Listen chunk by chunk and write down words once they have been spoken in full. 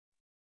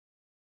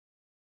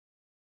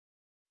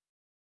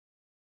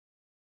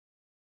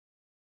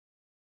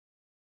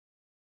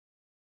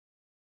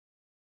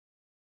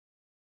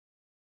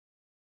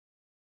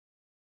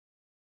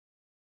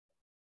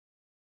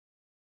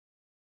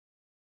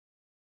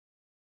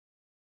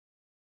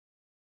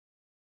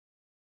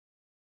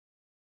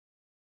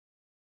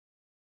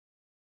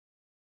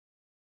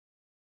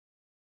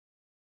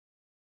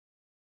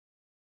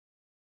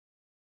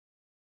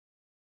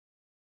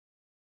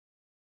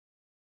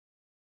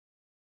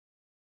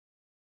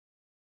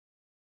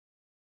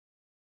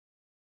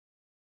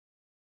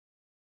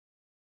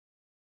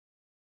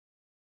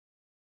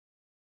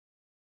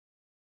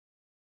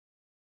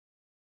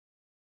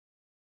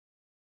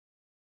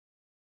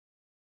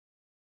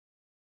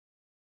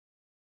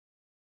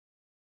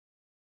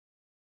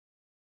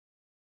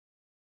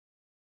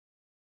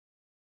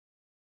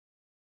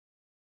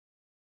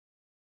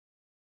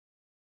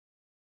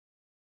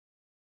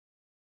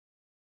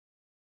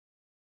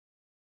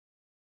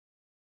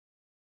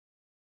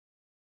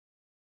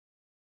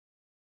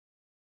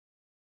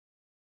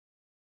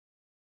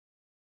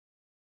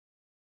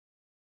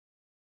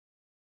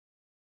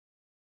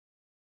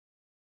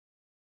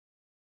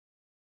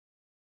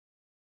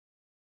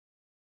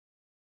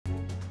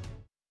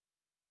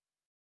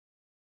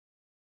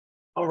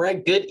All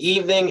right, good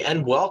evening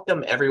and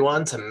welcome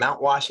everyone to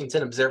Mount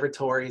Washington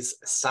Observatory's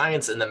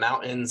Science in the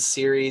Mountains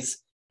series.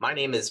 My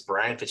name is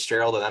Brian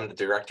Fitzgerald and I'm the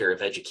Director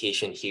of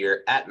Education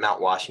here at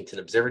Mount Washington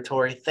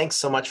Observatory. Thanks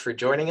so much for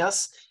joining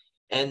us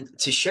and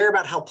to share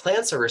about how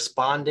plants are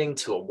responding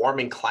to a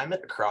warming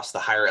climate across the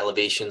higher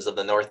elevations of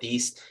the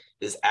Northeast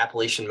is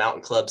Appalachian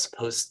Mountain Club's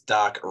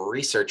Postdoc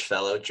Research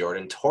Fellow,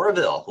 Jordon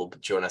Tourville, who will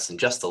join us in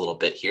just a little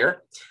bit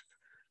here.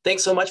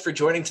 Thanks so much for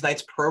joining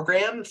tonight's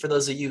program. For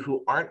those of you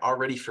who aren't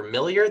already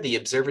familiar, the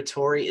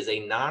Observatory is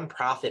a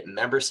nonprofit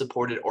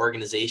member-supported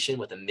organization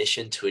with a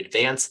mission to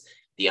advance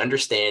the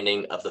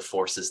understanding of the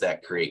forces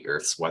that create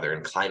Earth's weather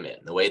and climate.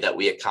 And the way that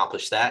we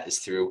accomplish that is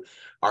through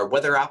our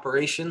weather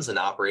operations and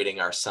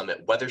operating our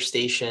Summit Weather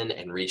Station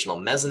and Regional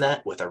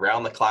Mesonet with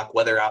around-the-clock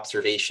weather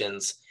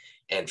observations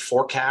and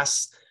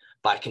forecasts,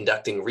 by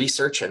conducting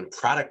research and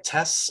product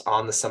tests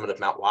on the summit of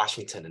Mount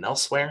Washington and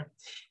elsewhere,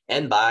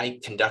 and by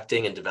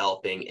conducting and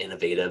developing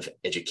innovative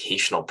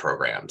educational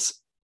programs.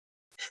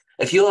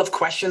 If you have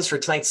questions for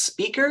tonight's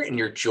speaker and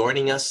you're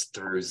joining us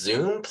through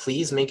Zoom,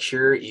 please make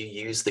sure you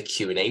use the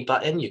Q&A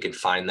button. You can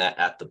find that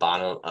at the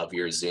bottom of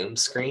your Zoom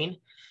screen.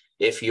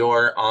 If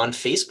you're on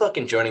Facebook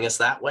and joining us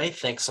that way,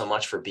 thanks so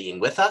much for being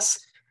with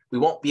us. We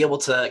won't be able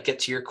to get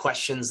to your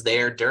questions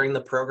there during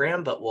the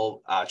program, but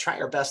we'll try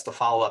our best to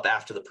follow up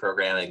after the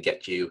program and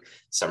get you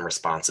some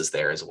responses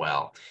there as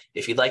well.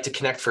 If you'd like to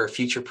connect for a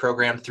future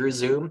program through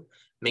Zoom,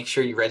 make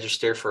sure you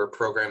register for a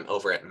program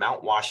over at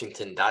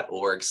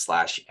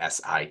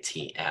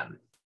mountwashington.org/SITM.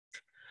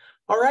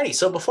 Alrighty,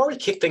 so before we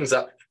kick things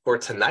up for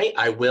tonight,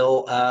 I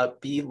will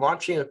be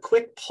launching a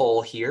quick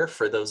poll here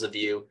for those of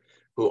you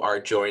who are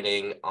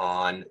joining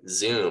on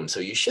Zoom. So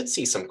you should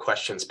see some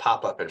questions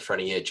pop up in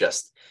front of you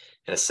just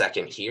in a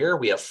second here.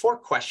 We have 4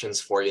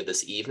 questions for you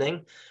this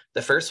evening.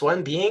 The first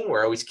one being,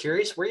 we're always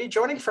curious, where are you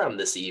joining from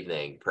this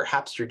evening?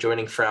 Perhaps you're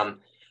joining from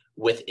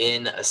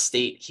within a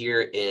state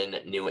here in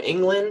New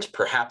England,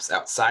 perhaps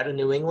outside of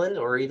New England,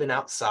 or even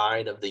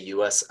outside of the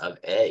US of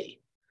A.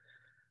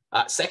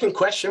 Second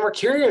question, we're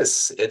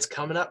curious. It's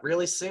coming up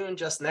really soon,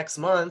 just next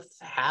month.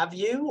 Have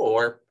you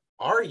or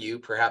are you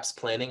perhaps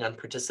planning on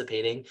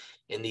participating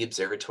in the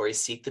Observatory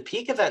Seek the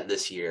Peak event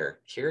this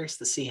year? Curious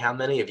to see how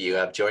many of you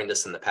have joined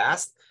us in the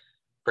past.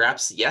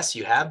 Perhaps, yes,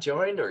 you have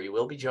joined or you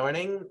will be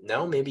joining.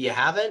 No, maybe you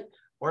haven't,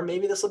 or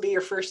maybe this will be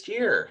your first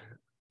year.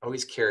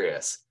 Always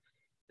curious.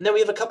 And then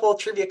we have a couple of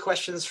trivia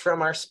questions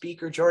from our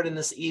speaker, Jordon,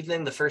 this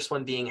evening. The first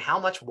one being, how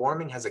much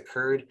warming has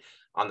occurred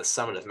on the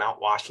summit of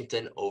Mount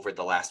Washington over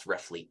the last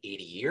roughly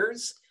 80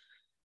 years?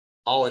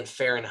 All in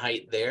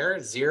Fahrenheit there,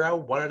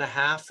 0,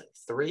 1.5,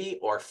 3,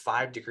 or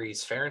 5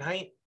 degrees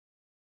Fahrenheit.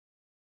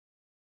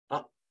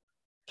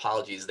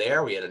 Apologies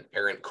there. We had an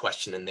errant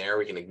question in there.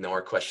 We can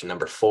ignore question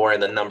number 4.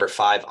 And then number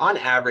 5, on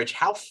average,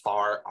 how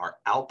far are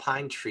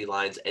alpine tree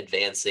lines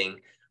advancing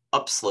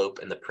upslope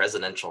in the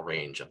presidential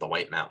range of the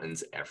White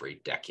Mountains every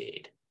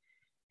decade?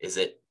 Is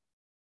it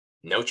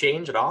no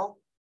change at all?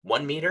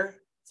 1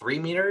 meter, 3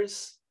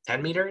 meters,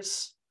 10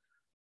 meters?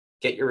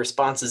 Get your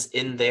responses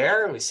in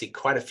there. We see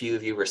quite a few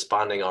of you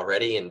responding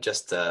already. In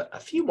just a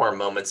few more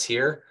moments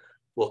here,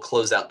 we'll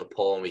close out the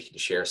poll and we can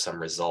share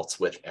some results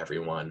with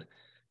everyone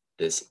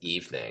this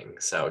evening.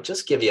 So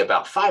just give you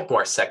about 5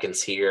 more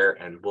seconds here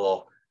and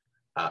we'll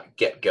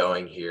get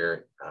going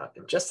here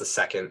in just a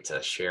second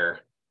to share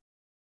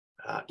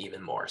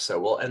even more. So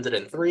we'll end it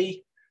in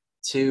 3,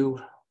 2,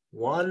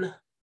 1.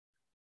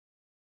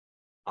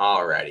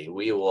 Alrighty,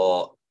 we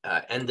will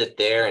end it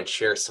there and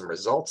share some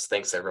results.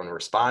 Thanks everyone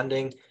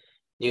responding.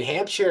 New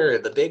Hampshire,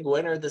 the big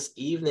winner this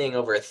evening,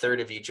 over a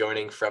third of you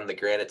joining from the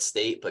Granite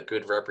State, but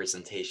good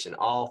representation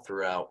all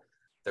throughout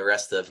the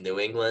rest of New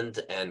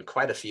England and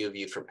quite a few of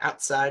you from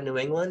outside New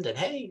England. And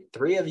hey,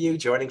 3 of you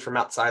joining from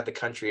outside the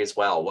country as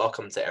well.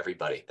 Welcome to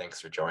everybody. Thanks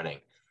for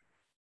joining.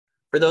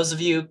 For those of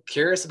you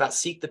curious about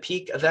Seek the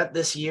Peak event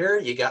this year,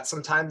 you got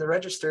some time to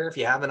register if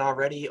you haven't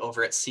already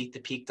over at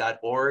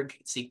seekthepeak.org.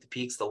 Seek the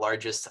Peak's the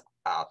largest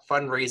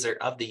fundraiser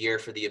of the year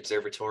for the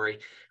observatory.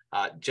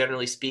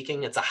 Generally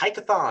speaking, it's a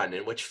hike-a-thon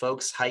in which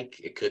folks hike.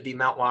 It could be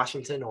Mount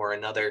Washington or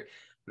another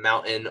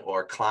mountain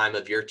or climb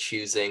of your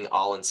choosing,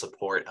 all in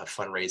support of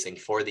fundraising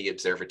for the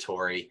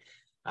observatory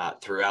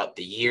throughout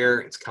the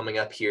year. It's coming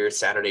up here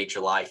Saturday,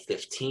 July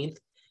 15th.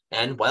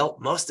 And well,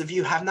 most of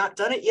you have not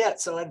done it yet,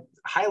 so I'd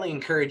highly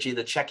encourage you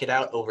to check it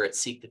out over at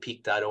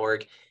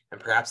seekthepeak.org. And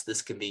perhaps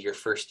this can be your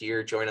first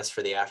year. Join us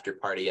for the after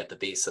party at the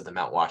base of the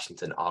Mount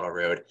Washington Auto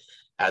Road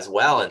as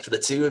well. And for the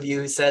 2 of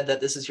you who said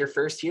that this is your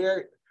first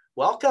year,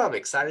 welcome.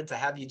 Excited to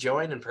have you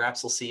join, and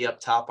perhaps we'll see you up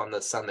top on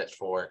the summit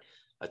for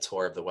a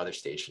tour of the weather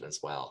station as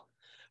well.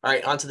 All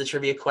right, on to the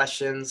trivia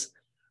questions.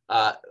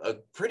 A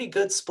pretty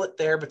good split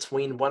there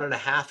between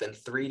 1.5 and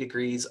 3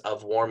 degrees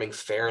of warming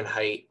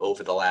Fahrenheit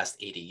over the last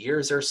 80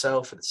 years or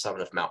so for the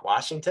summit of Mount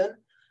Washington.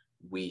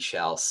 We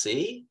shall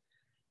see.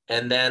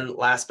 And then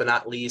last but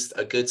not least,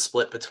 a good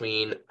split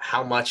between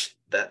how much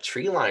that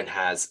tree line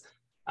has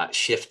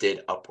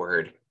shifted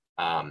upward,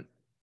 1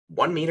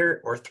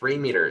 meter or 3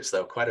 meters,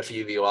 though quite a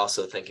few of you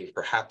also thinking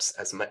perhaps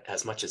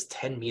as much as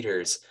 10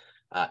 meters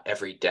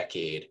every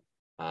decade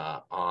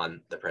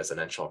on the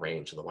presidential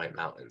range of the White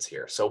Mountains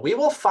here. So we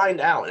will find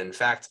out. In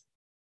fact,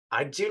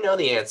 I do know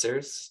the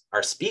answers.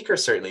 Our speaker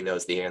certainly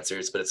knows the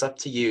answers, but it's up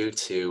to you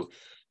to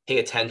pay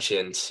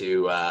attention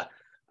to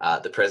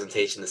the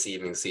presentation this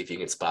evening, see if you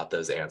can spot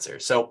those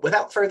answers. So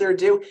without further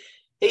ado,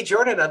 hey,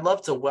 Jordan, I'd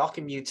love to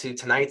welcome you to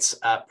tonight's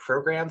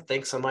program.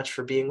 Thanks so much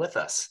for being with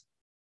us.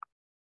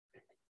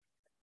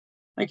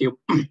 Thank you.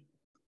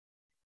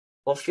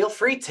 Well, feel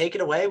free, take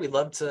it away. We'd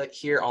love to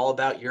hear all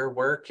about your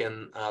work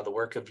and the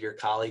work of your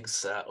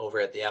colleagues over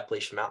at the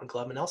Appalachian Mountain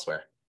Club and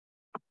elsewhere.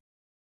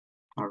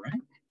 All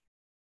right.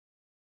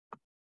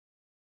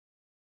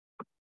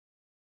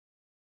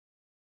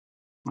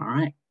 All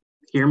right.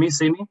 Hear me,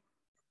 see me?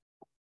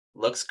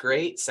 Looks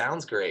great,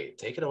 sounds great.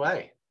 Take it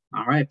away.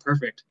 All right,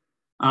 perfect.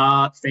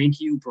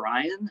 Thank you,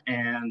 Brian,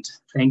 and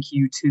thank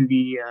you to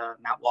the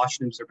Mount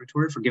Washington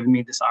Observatory for giving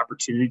me this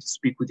opportunity to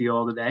speak with you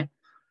all today.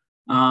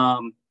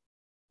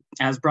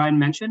 As Brian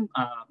mentioned,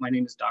 my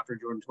name is Dr.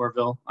 Jordon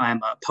Tourville.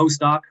 I'm a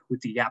postdoc with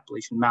the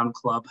Appalachian Mountain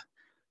Club.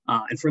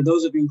 And for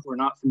those of you who are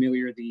not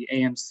familiar, the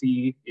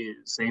AMC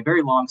is a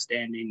very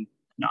long-standing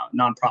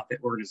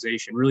nonprofit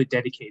organization really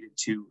dedicated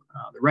to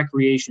the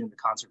recreation and the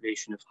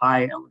conservation of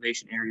high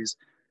elevation areas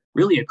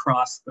really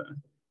across the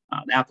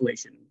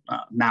Appalachian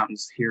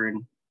Mountains here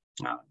in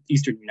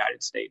eastern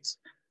United States.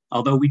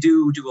 Although we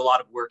do a lot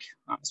of work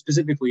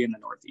specifically in the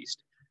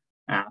Northeast.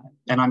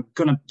 And I'm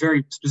going to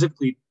very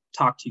specifically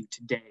talk to you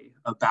today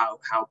about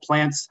how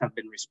plants have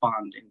been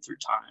responding through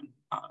time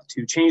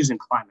to changes in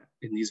climate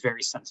in these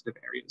very sensitive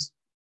areas.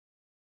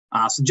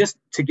 So just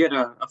to get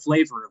a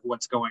flavor of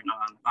what's going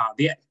on,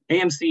 the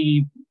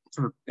AMC,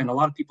 and a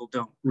lot of people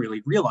don't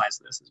really realize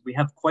this, is we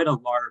have quite a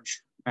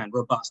large and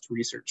robust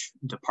research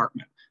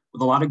department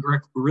with a lot of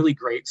really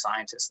great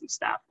scientists and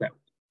staff that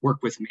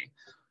work with me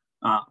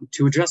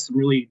to address some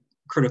really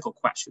critical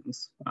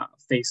questions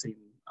facing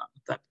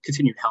the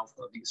continued health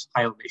of these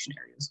high elevation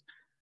areas.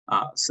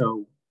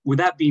 So with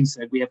that being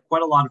said, we have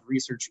quite a lot of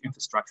research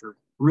infrastructure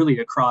really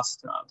across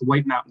the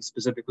White Mountains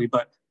specifically,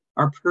 but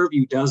our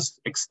purview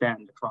does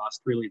extend across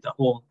really the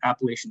whole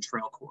Appalachian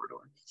Trail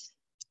corridor.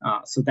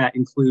 So that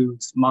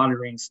includes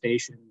monitoring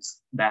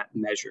stations that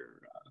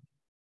measure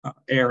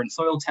air and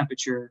soil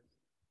temperature.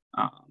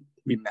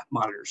 We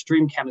monitor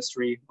stream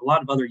chemistry, a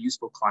lot of other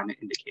useful climate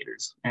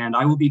indicators. And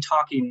I will be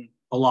talking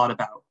a lot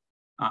about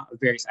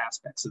various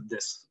aspects of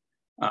this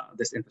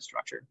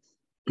infrastructure.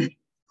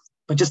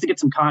 But just to get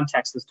some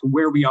context as to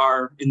where we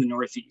are in the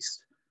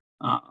Northeast,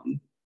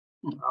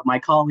 my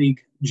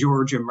colleague,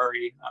 Georgia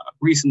Murray,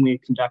 recently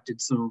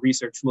conducted some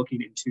research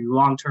looking into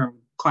long-term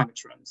climate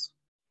trends,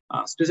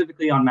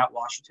 specifically on Mount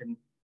Washington,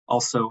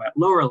 also at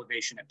lower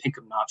elevation at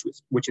Pinkham Notch,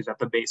 which is at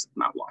the base of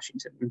Mount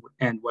Washington.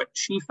 And what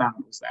she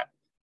found was that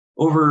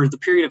over the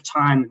period of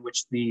time in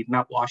which the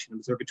Mount Washington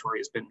Observatory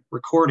has been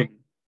recording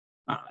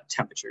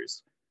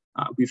temperatures,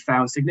 we've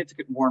found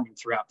significant warming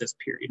throughout this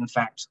period. In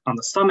fact, on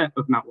the summit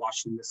of Mount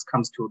Washington, this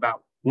comes to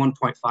about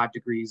 1.5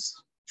 degrees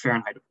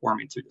Fahrenheit of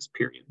warming through this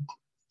period.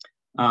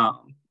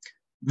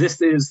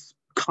 This is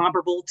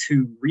comparable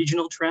to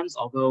regional trends,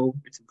 although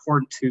it's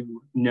important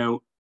to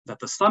note that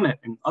the summit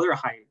and other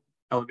high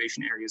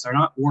elevation areas are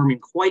not warming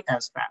quite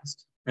as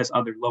fast as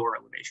other lower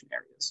elevation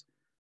areas.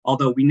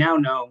 Although we now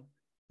know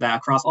that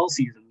across all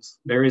seasons,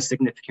 there is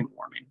significant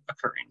warming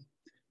occurring.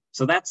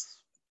 So that's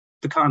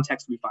the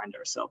context we find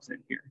ourselves in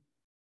here.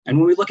 And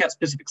when we look at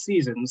specific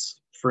seasons,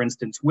 for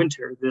instance,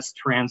 winter, this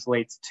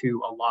translates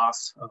to a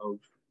loss of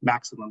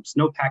maximum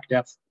snowpack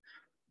depth,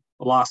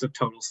 a loss of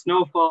total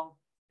snowfall,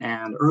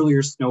 and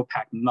earlier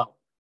snowpack melt,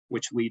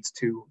 which leads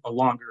to a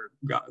longer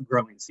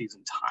growing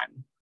season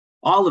time.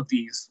 All of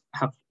these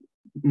have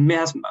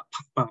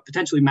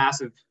potentially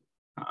massive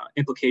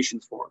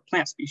implications for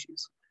plant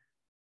species.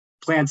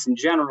 Plants in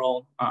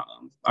general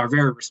are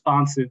very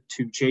responsive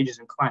to changes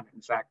in climate.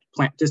 In fact,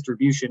 plant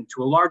distribution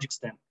to a large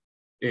extent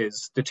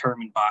is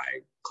determined by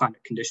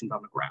climate conditions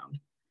on the ground.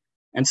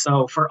 And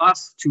so for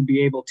us to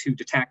be able to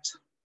detect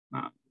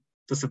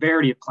the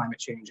severity of climate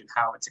change and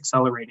how it's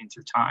accelerating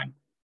through time,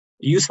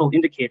 useful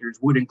indicators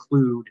would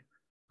include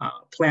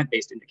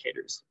plant-based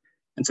indicators.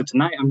 And so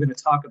tonight I'm going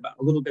to talk about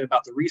a little bit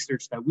about the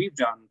research that we've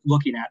done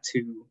looking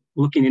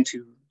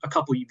into a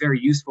couple of very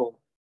useful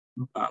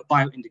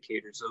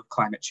bioindicators of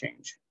climate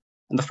change.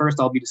 And the first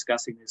I'll be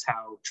discussing is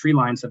how tree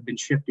lines have been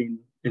shifting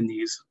in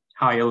these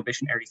high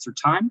elevation areas through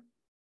time.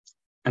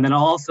 And then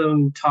I'll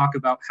also talk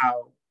about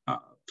how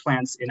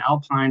plants in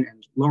alpine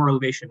and lower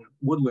elevation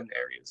woodland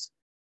areas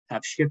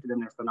have shifted in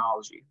their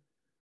phenology.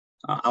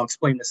 I'll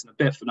explain this in a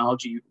bit,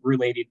 phenology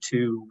related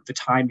to the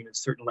timing of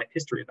certain life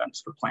history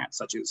events for plants,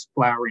 such as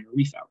flowering or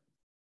leaf out.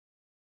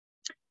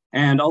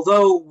 And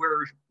although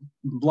we're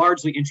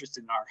largely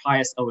interested in our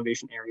highest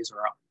elevation areas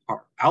or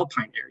our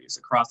alpine areas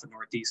across the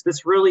Northeast,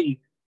 this really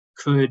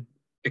could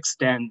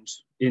extend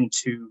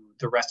into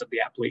the rest of the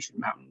Appalachian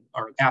Mountain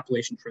or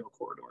Appalachian Trail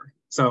corridor.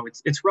 So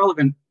it's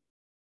relevant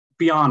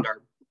beyond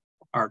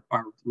our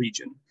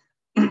region.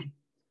 And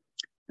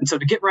so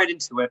to get right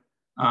into it,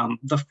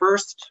 the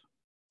first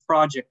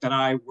project that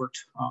I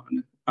worked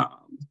on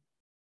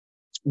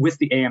with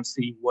the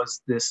AMC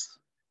was this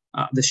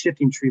the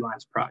shifting tree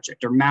lines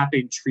project, or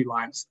mapping tree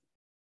lines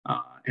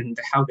and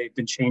how they've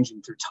been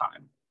changing through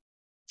time.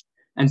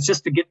 And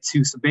just to get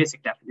to some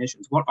basic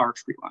definitions, what are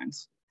tree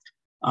lines?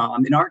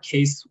 In our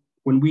case,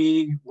 when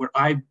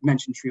I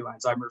mention tree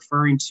lines, I'm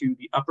referring to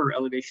the upper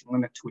elevation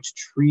limit to which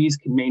trees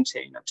can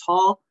maintain a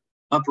tall,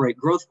 upright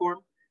growth form.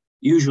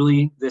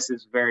 Usually, this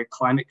is very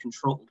climate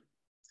controlled.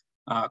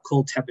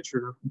 Cold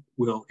temperature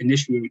will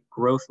initiate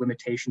growth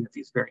limitation at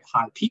these very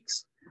high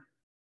peaks.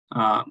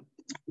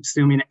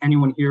 Assuming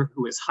anyone here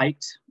who has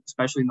hiked,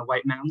 especially in the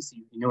White Mountains,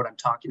 you know what I'm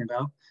talking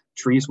about.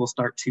 Trees will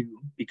start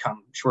to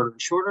become shorter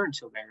and shorter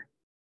until they're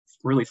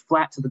really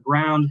flat to the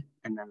ground.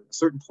 And then at a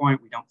certain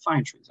point, we don't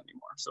find trees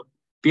anymore. So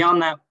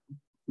beyond that,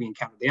 we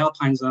encounter the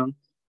alpine zone.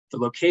 The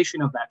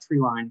location of that tree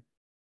line,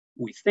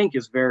 we think,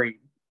 is very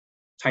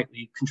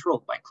tightly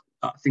controlled by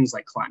things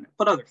like climate,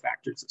 but other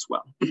factors as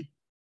well.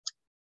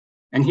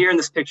 And here in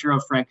this picture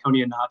of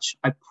Franconia Notch,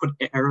 I put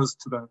arrows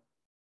to the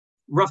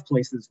rough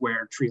places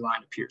where tree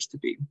line appears to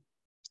be.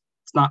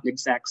 It's not an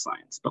exact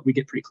science, but we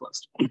get pretty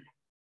close.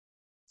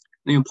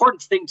 The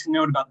important thing to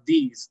note about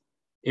these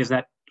is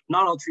that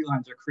not all tree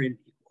lines are created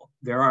equal.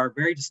 There are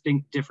very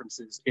distinct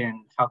differences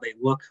in how they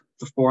look,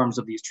 the forms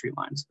of these tree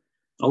lines.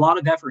 A lot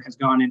of effort has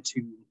gone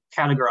into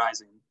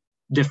categorizing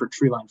different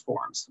tree line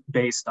forms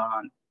based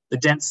on the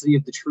density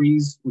of the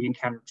trees we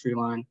encounter in tree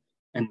line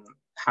and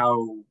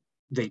how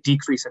they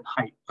decrease in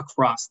height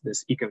across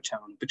this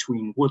ecotone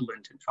between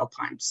woodland and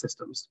alpine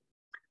systems.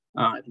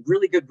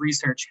 Really good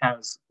research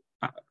has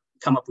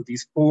come up with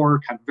these four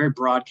kind of very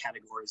broad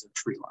categories of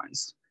tree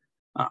lines.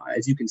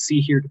 As you can see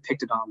here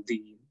depicted on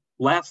the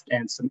left,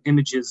 and some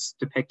images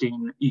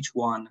depicting each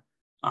one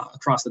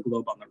across the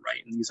globe on the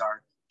right. And these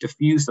are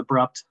diffuse,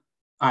 abrupt,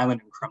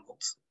 island, and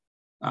crumbled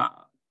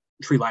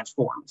tree line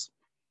forms.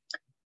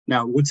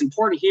 Now, what's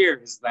important here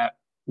is that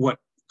what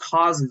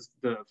causes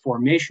the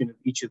formation of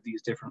each of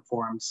these different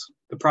forms,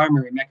 the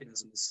primary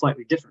mechanism is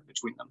slightly different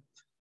between them.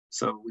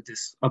 So with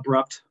this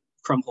abrupt,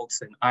 crumbled,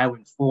 and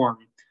island form,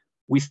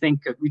 we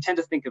tend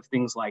to think of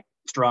things like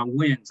strong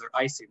winds or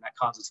icing that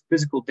causes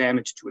physical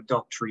damage to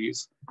adult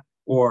trees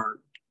or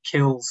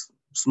kills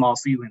small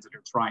seedlings that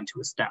are trying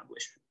to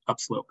establish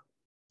upslope.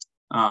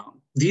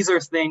 These are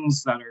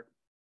things that are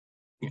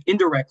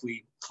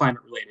indirectly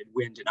climate related,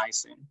 wind and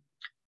icing.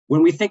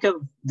 When we think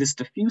of this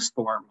diffuse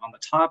form on the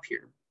top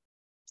here,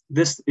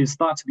 this is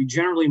thought to be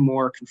generally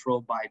more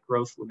controlled by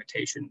growth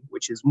limitation,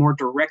 which is more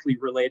directly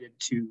related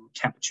to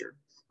temperature.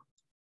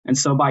 And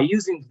so by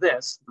using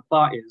this, the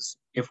thought is,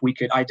 if we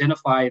could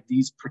identify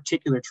these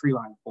particular tree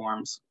line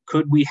forms,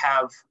 could we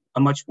have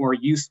a much more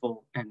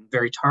useful and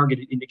very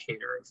targeted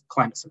indicator of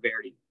climate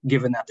severity,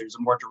 given that there's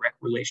a more direct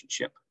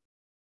relationship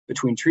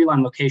between tree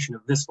line location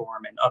of this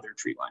form and other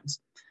tree lines.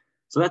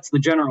 So that's the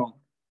general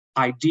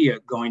idea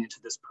going into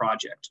this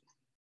project.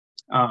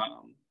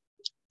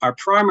 Our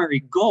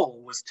primary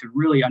goal was to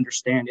really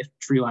understand if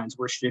tree lines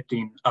were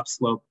shifting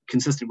upslope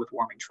consistent with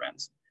warming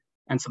trends.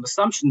 And some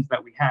assumptions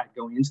that we had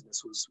going into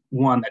this was,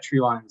 one, that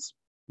tree lines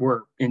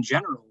were in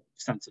general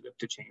sensitive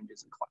to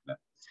changes in climate,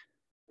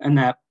 and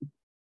that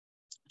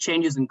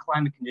changes in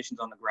climate conditions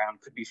on the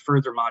ground could be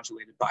further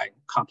modulated by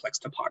complex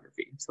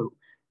topography. So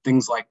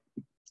things like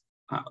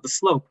the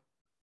slope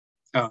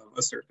of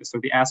a surface or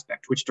the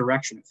aspect, which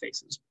direction it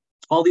faces.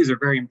 All these are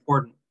very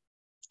important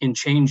in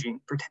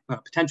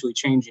potentially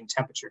changing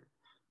temperature,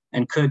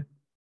 and could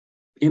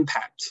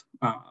impact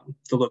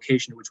the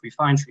location in which we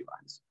find tree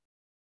lines.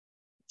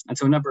 And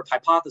so a number of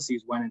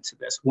hypotheses went into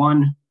this.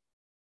 One,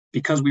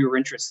 because we were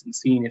interested in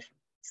seeing if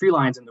tree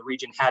lines in the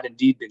region had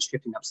indeed been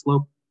shifting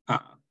upslope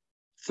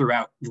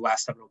throughout the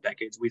last several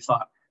decades, we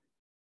thought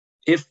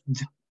if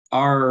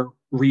our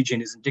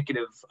region is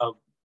indicative of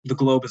the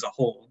globe as a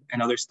whole,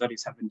 and other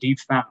studies have indeed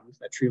found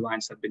that tree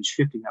lines have been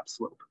shifting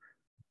upslope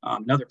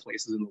in other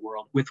places in the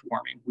world with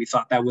warming, we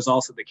thought that was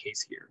also the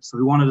case here. So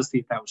we wanted to see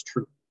if that was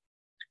true.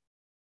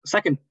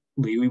 Secondly,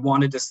 we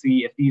wanted to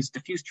see if these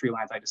diffuse tree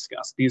lines I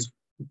discussed, these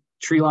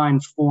tree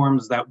line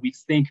forms that we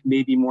think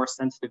may be more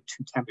sensitive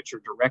to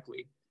temperature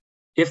directly,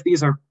 if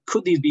these are,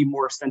 could these be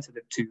more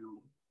sensitive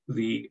to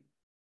the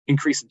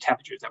increase in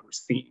temperatures that we're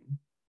seeing,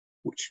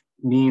 which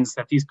means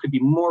that these could be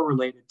more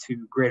related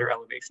to greater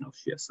elevational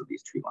shifts of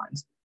these tree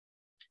lines.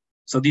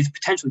 So these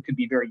potentially could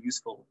be very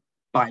useful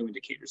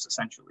bioindicators,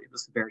 essentially, of the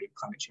severity of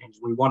climate change.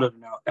 We wanted to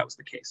know if that was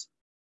the case.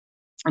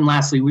 And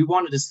lastly, we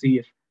wanted to see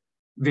if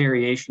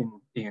variation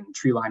in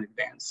tree line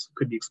advance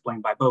could be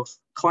explained by both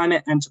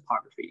climate and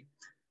topography.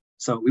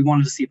 So we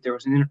wanted to see if there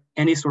was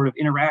any sort of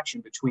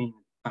interaction between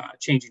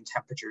changing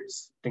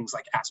temperatures, things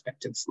like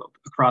aspect and slope,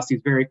 across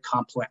these very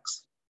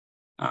complex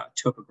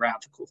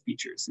topographical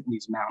features in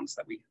these mountains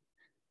that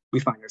we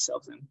find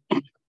ourselves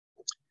in.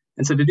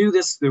 And so to do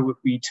this,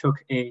 we took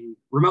a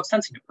remote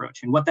sensing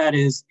approach. And what that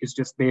is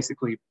just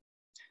basically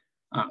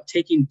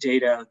taking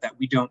data that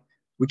we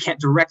can't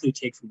directly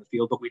take from the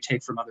field, but we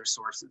take from other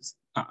sources.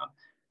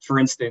 For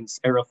instance,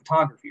 aerial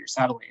photography or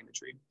satellite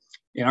imagery.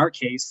 In our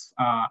case,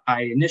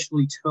 I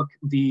initially took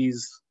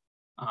these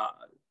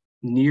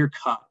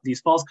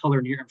these false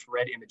color near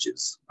infrared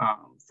images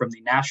from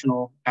the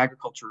National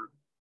Agriculture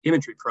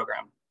Imagery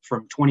Program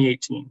from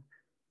 2018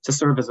 to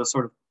serve as a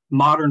sort of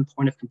modern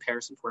point of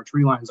comparison for where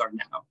tree lines are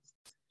now.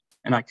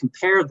 And I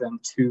compare them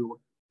to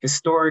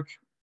historic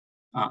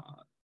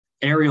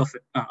aerial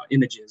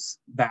images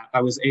that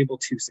I was able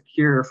to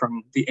secure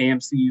from the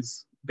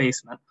AMC's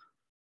basement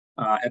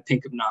at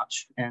Pinkham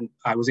Notch. And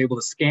I was able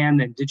to scan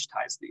and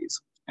digitize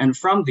these. And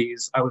from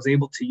these, I was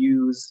able to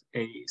use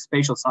a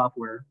spatial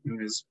software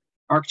known as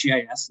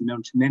ArcGIS,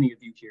 known to many of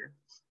you here,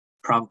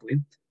 probably,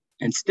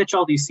 and stitch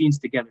all these scenes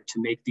together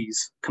to make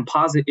these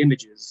composite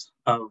images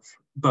of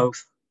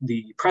both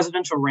the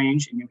presidential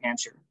range in New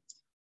Hampshire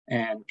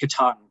and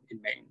Katahdin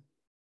in Maine.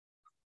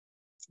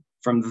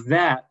 From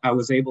that, I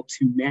was able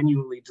to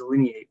manually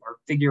delineate or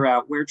figure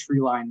out where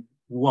tree line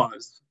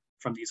was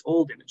from these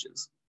old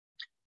images.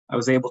 I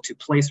was able to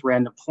place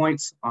random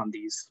points on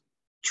these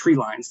tree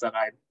lines that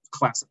I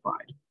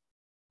classified,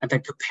 and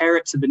then compare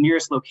it to the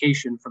nearest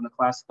location from the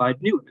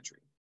classified new imagery.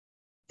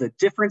 The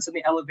difference in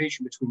the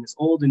elevation between this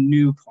old and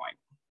new point,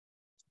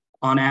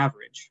 on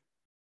average,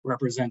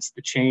 represents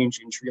the change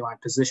in tree line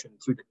position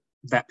through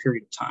that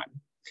period of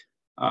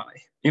time.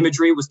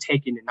 Imagery was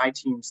taken in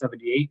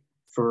 1978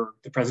 for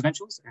the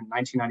presidentials and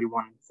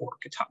 1991 for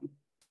Katahdin.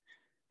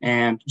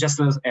 And just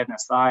as an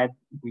aside,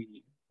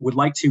 we would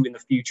like to in the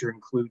future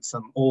include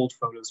some old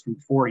photos from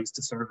the 40s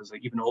to serve as an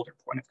even older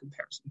point of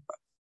comparison, but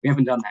we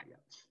haven't done that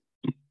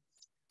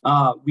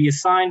yet. We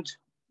assigned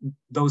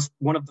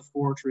one of the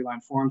 4 tree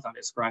line forms I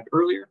described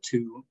earlier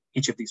to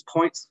each of these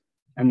points,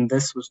 and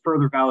this was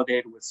further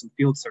validated with some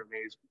field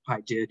surveys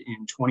I did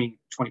in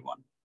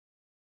 2021.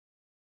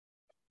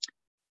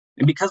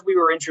 And because we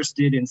were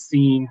interested in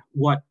seeing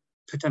what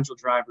potential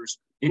drivers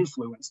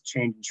influence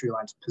change in tree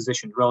lines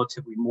position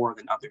relatively more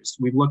than others,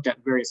 we looked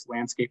at various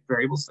landscape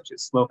variables such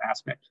as slope,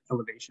 aspect,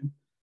 elevation,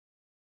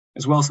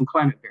 as well as some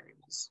climate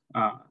variables.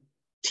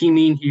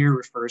 T-mean here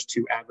refers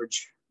to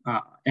average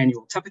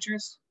annual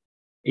temperatures.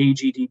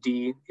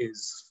 AGDD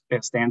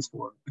stands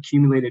for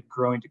accumulated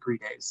growing degree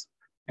days.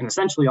 And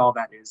essentially all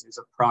that is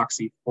a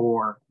proxy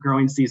for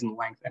growing season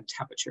length and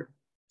temperature.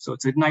 So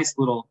it's a nice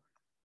little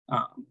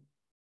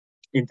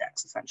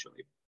index,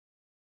 essentially.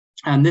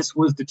 And this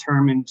was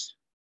determined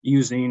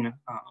using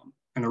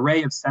an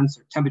array of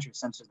temperature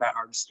sensors that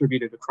are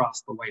distributed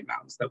across the White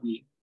Mountains that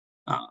we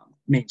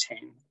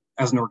maintain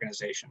as an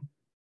organization.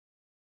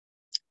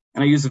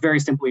 And I use a very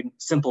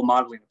simple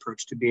modeling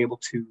approach to be able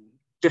to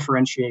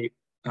differentiate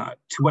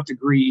to what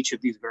degree each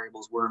of these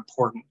variables were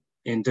important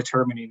in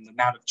determining the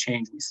amount of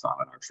change we saw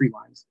in our tree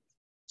lines.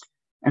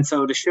 And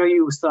so to show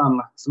you some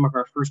of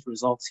our first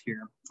results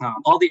here,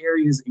 all the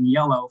areas in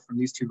yellow from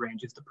these 2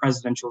 ranges, the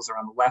presidentials are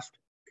on the left,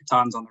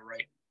 Katahdin's on the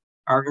right,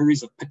 are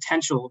areas of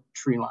potential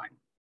tree line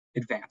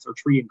advance or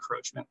tree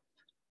encroachment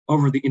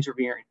over the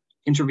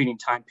intervening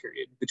time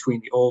period between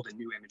the old and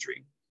new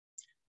imagery.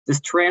 This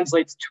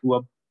translates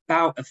to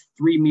about a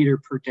 3 meter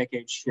per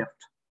decade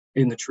shift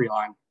in the tree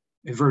line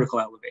in vertical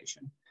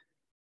elevation.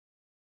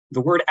 The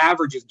word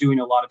average is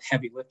doing a lot of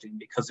heavy lifting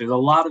because there's a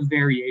lot of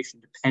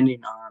variation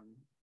depending on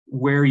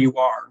where you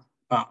are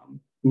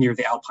near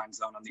the alpine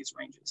zone on these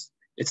ranges.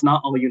 It's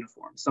not all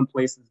uniform. Some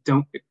places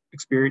don't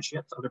experience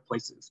shifts, other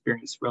places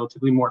experience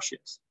relatively more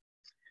shifts.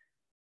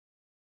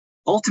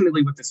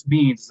 Ultimately, what this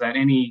means is that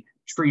any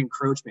tree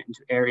encroachment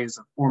into areas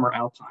of former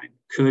alpine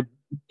could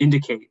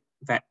indicate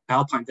that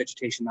alpine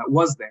vegetation that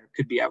was there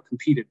could be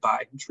outcompeted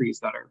by trees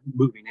that are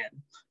moving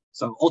in.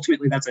 So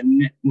ultimately, that's a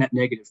net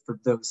negative for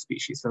those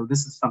species. So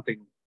this is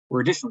something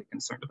we're additionally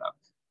concerned about.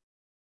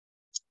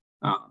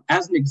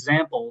 As an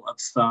example of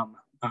some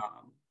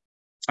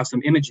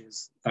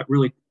images that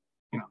really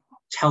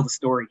tell the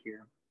story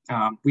here,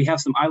 we have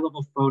some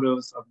eye-level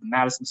photos of the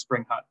Madison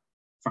Spring Hut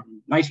from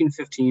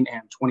 1915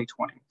 and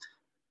 2020.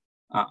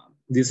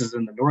 This is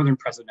in the northern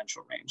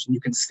presidential range. And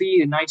you can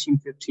see in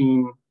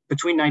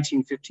between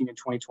 1915 and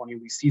 2020,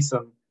 we see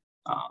some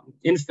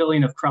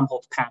infilling of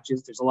Krumholtz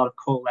patches. There's a lot of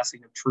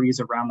coalescing of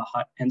trees around the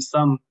hut and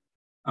some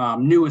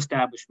new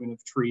establishment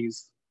of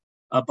trees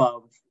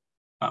above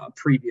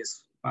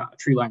previous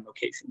tree line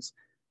locations.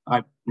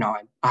 I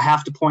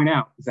have to point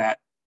out that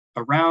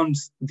around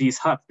these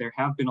huts, there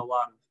have been a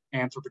lot of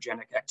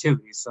anthropogenic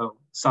activities. So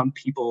some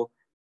people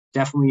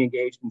definitely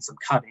engaged in some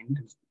cutting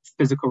and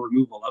physical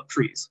removal of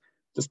trees.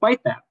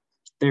 Despite that,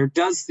 there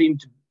does seem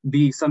to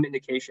be some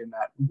indication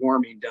that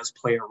warming does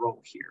play a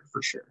role here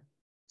for sure.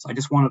 So I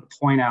just wanted to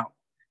point out,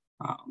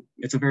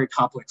 it's a very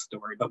complex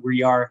story, but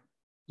we are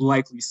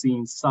likely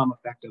seeing some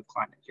effect of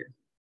climate here.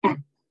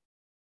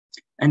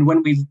 And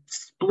when we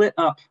split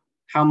up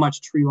how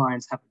much tree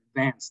lines have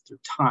advanced through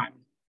time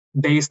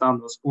based on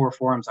those 4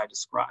 forms I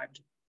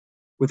described,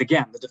 with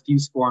again, the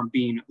diffuse form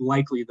being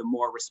likely the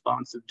more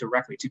responsive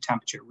directly to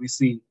temperature, we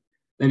see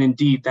that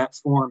indeed that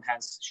form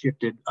has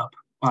shifted up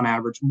on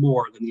average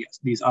more than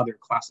these other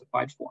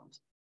classified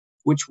forms,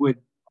 which would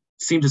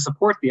seem to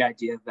support the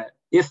idea that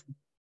if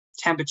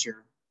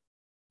temperature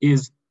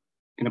is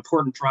an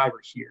important driver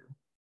here,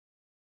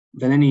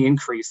 then any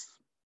increase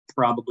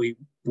probably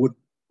would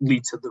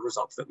lead to the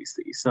results that we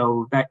see.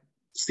 So that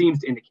seems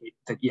to indicate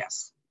that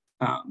yes,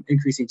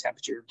 increasing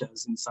temperature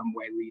does in some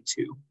way lead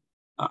to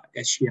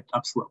a shift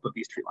upslope of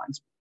these tree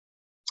lines.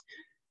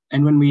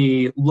 And when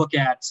we look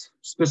at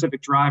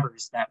specific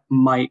drivers that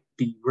might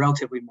be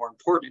relatively more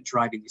important in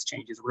driving these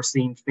changes, we're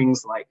seeing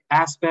things like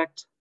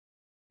aspect,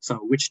 so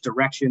which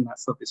direction that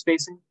slope is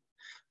facing,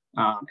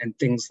 and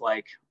things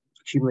like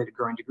accumulated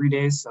growing degree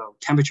days, so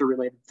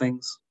temperature-related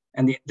things,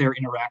 and their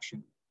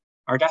interaction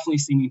are definitely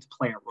seeming to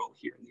play a role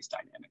here in these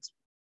dynamics.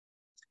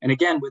 And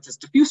again, with this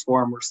diffuse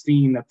form, we're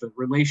seeing that the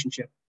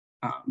relationship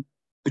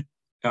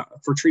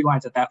for tree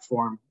lines at that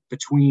form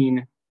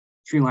between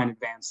tree line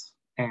advance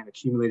and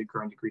accumulated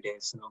growing degree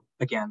days. So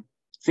again,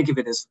 think of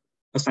it as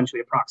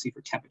essentially a proxy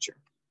for temperature.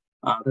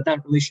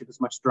 That relationship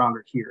is much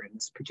stronger here in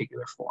this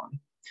particular form.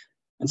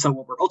 And so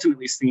what we're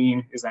ultimately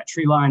seeing is that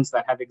tree lines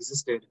that have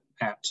existed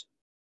at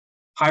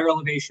higher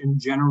elevation,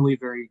 generally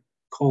very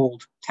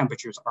cold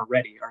temperatures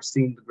already, are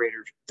seeing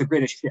the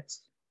greatest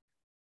shifts,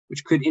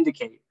 which could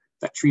indicate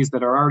that trees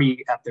that are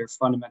already at their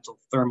fundamental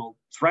thermal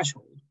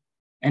threshold,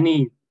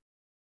 any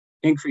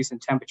increase in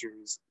temperature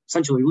is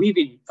essentially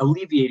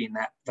alleviating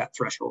that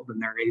threshold,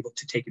 and they're able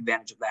to take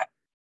advantage of that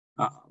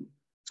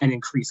and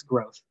increase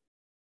growth.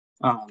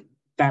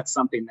 That's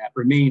something that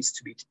remains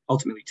to be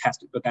ultimately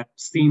tested, but that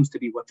seems to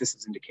be what this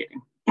is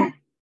indicating.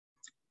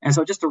 And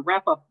so just to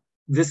wrap up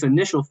this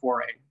initial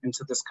foray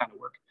into this kind of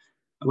work,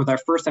 with our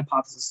first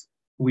hypothesis,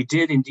 we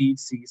did indeed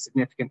see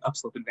significant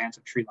upslope advance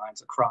of tree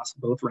lines across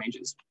both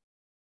ranges.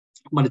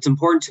 But it's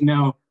important to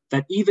know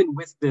that even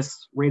with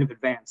this rate of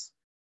advance,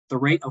 the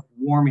rate of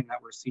warming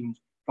that we're seeing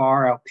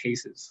far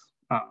outpaces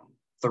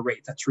the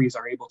rate that trees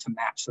are able to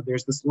match. So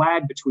there's this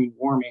lag between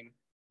warming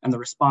and the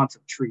response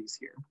of trees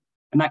here.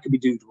 And that could be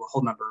due to a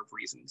whole number of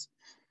reasons.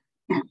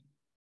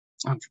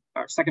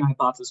 Our second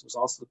hypothesis was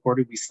also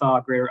supported. We saw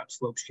greater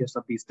upslope shifts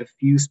of these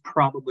diffuse,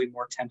 probably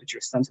more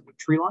temperature-sensitive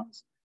tree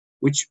lines,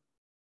 which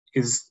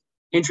is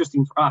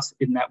interesting for us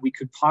in that we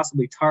could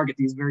possibly target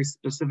these very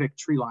specific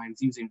tree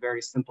lines using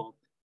very simple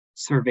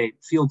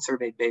field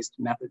survey-based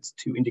methods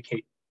to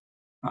indicate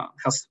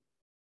how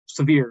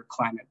severe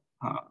climate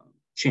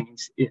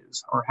change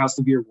is, or how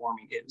severe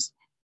warming is.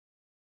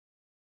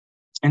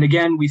 And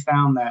again, we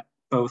found that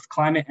both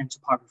climate and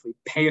topography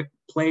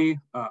play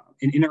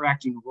an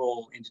interacting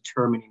role in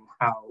determining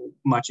how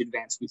much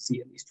advance we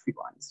see in these tree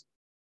lines.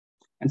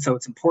 And so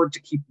it's important to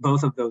keep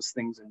both of those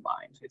things in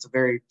mind. It's a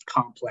very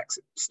complex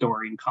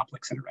story and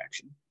complex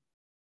interaction.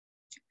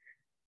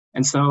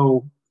 And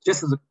so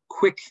just as a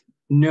quick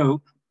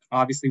note,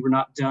 obviously we're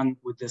not done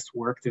with this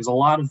work. There's a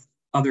lot of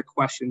other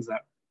questions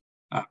that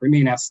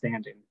remain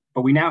outstanding,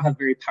 but we now have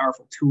very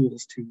powerful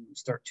tools to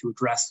start to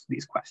address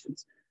these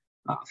questions.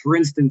 For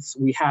instance,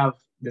 we have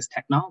this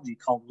technology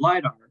called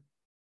LiDAR,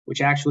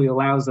 which actually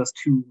allows us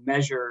to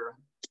measure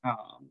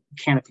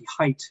canopy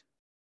height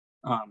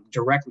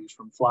directly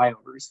from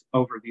flyovers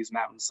over these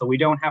mountains. So we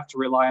don't have to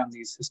rely on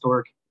these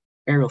historic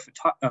aerial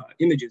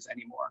images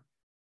anymore.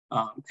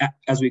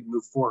 As we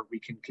move forward, we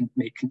can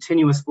make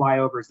continuous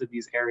flyovers of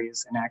these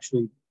areas and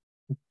actually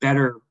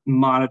better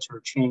monitor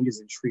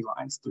changes in tree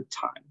lines through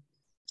time.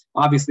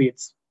 Obviously,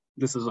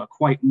 this is a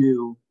quite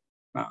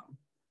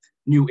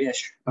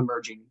new-ish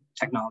emerging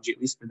technology, at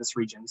least for this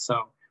region.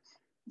 So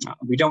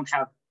we don't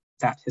have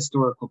that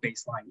historical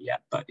baseline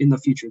yet, but in the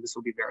future, this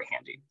will be very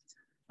handy.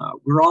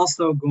 We're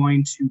also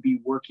going to be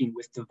working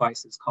with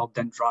devices called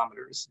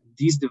dendrometers.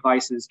 These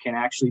devices can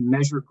actually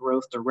measure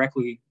growth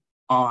directly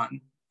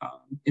on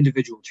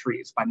individual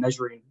trees by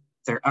measuring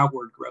their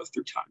outward growth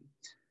through time.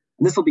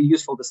 And this will be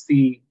useful to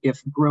see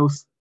if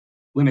growth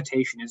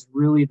limitation is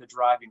really the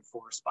driving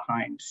force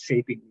behind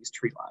shaping these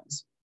tree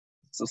lines.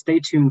 So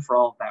stay tuned for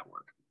all of that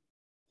work.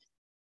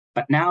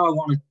 But now I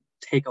want to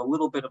take a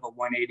little bit of a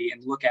 180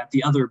 and look at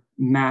the other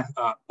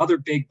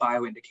big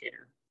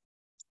bioindicator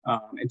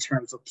in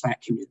terms of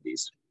plant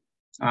communities.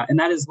 And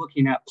that is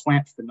looking at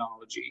plant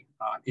phenology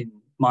in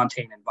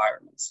montane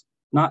environments,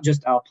 not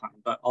just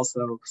alpine, but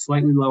also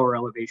slightly lower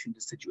elevation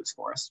deciduous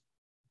forests.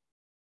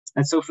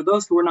 And so for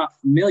those who are not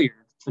familiar,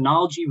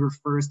 phenology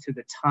refers to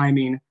the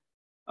timing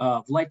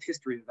of life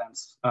history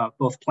events of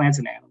both plants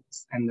and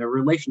animals and their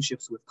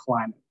relationships with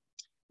climate.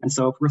 And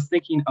so if we're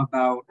thinking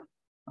about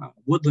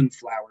woodland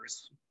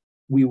flowers,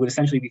 we would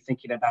essentially be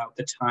thinking about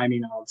the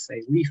timing of,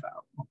 say, leaf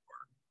out, or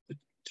the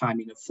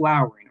timing of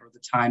flowering, or the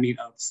timing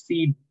of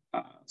seed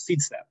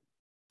set.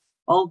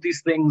 All of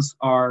these things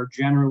are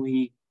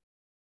generally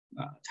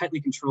tightly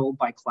controlled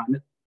by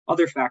climate,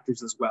 other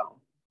factors as well,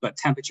 but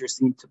temperature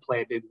seems to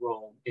play a big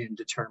role in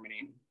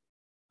determining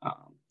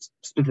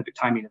specific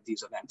timing of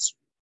these events.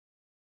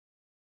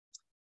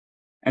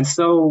 And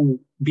so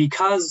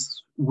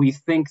because we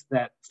think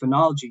that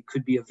phenology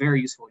could be a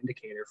very useful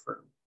indicator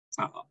for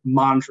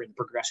monitoring the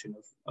progression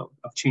of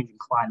changing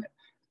climate,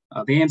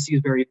 the AMC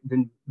has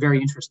been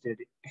very interested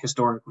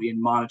historically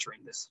in monitoring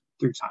this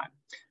through time.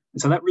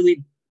 And so that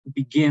really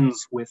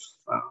begins with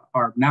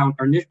our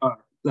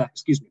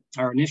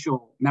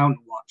initial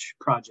Mountain Watch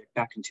project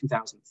back in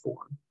 2004.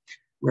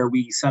 where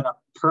we set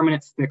up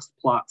permanent fixed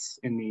plots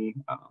in the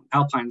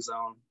alpine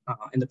zone,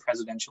 in the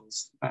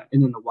presidentials,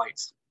 and in the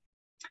whites,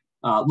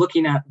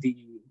 looking at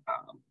the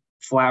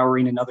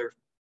flowering and other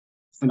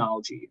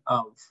phenology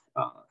of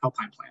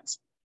alpine plants.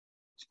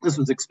 This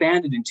was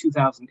expanded in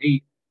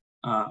 2008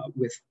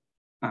 with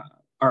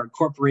our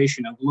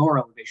incorporation of lower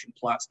elevation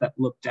plots that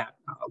looked at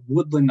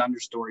woodland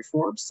understory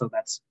forbs, so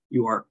that's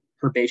your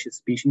herbaceous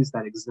species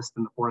that exist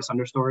in the forest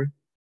understory,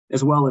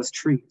 as well as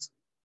trees.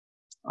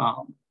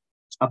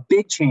 A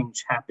big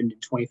change happened in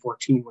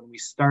 2014 when we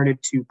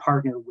started to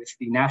partner with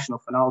the National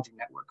Phenology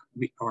Network,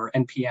 or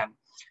NPN.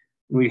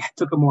 We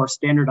took a more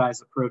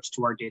standardized approach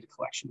to our data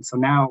collection. So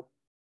now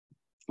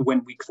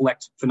when we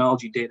collect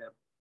phenology data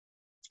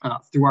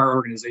through our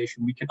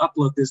organization, we can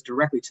upload this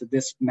directly to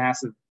this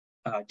massive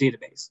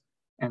database.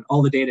 And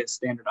all the data is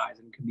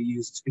standardized and can be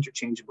used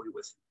interchangeably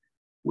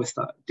with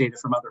data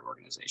from other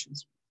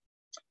organizations.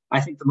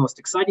 I think the most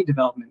exciting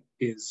development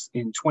is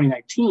in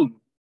 2019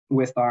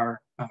 with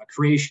our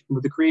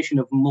the creation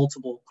of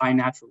multiple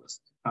iNaturalist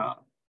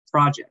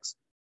projects.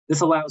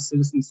 This allows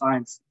citizen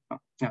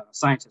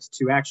scientists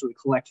to actually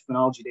collect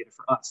phenology data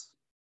for us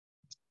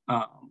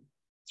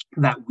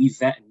that we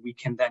vet and we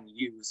can then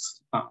use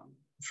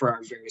for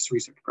our various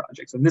research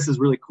projects. And this is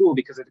really cool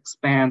because it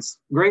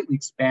greatly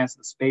expands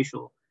the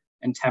spatial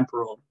and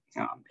temporal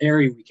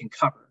area we can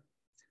cover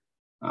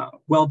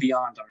well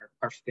beyond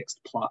our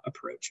fixed plot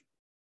approach.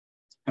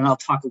 And I'll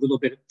talk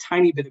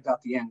tiny bit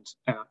about the end,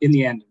 in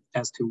the end,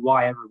 as to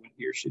why everyone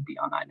here should be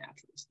on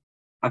iNaturalist.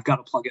 I've got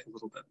to plug it a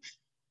little bit.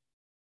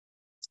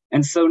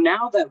 And so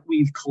now that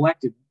we've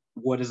collected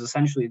what is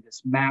essentially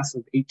this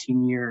massive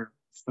 18-year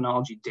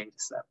phenology data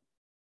set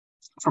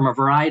from a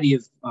variety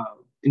of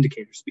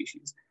indicator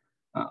species,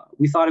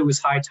 we thought it was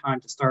high time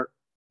to start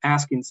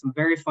asking some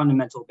very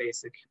fundamental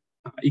basic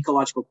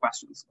ecological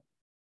questions.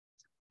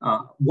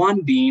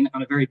 One being,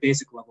 on a very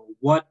basic level,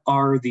 what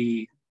are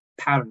the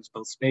patterns,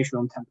 both spatial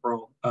and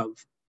temporal, of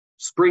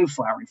spring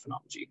flowering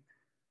phenology?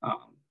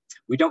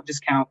 We don't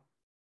discount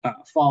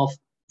fall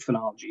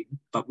phenology,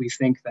 but we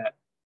think that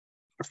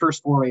our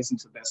first forays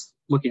into this,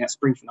 looking at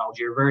spring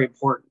phenology, are very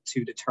important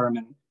to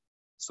determine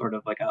sort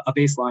of like a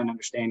baseline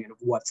understanding of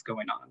what's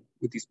going on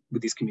with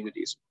these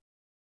communities.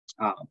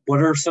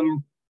 What are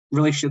some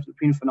relationships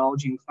between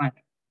phenology and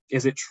climate?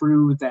 Is it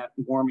true that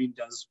warming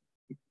does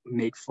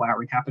make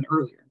flowering happen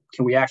earlier?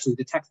 Can we actually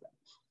detect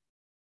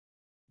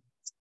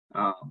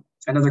that?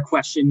 Another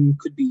question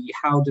could be,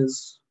 how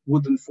does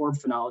woodland forb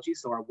phenology,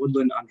 so our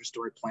woodland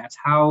understory plants,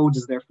 how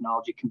does their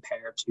phenology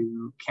compare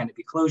to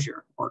canopy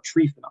closure or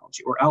tree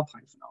phenology or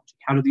alpine phenology?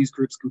 How do these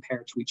groups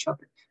compare to each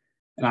other?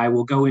 And I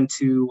will go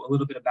into a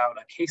little bit about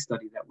a case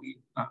study that we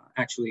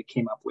actually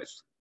came up with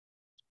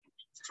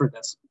for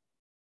this.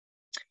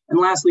 And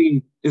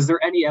lastly, is there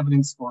any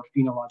evidence for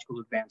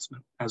phenological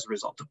advancement as a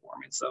result of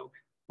warming? So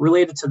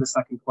related to the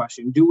second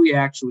question, do we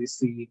actually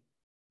see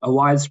a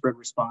widespread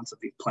response of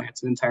these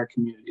plants and entire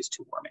communities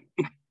to warming?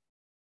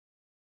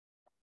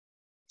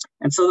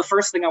 And so the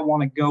first thing I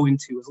want to go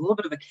into is a little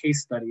bit of a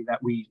case study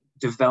that we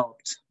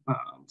developed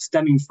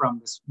stemming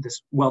from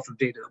this wealth of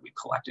data that we've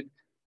collected.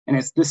 And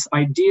it's this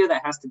idea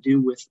that has to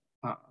do with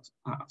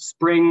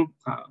spring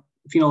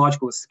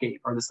phenological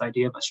escape, or this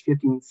idea of a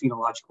shifting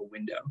phenological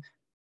window.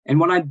 And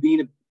what I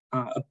mean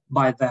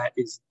by that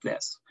is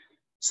this.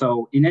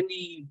 So in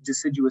any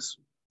deciduous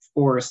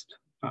forest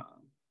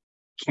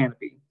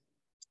canopy,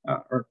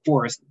 or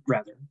forest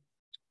rather,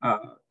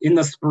 in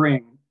the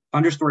spring,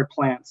 understory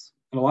plants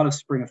and a lot of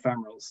spring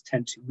ephemerals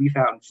tend to leaf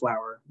out and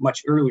flower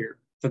much earlier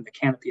than the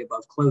canopy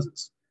above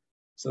closes.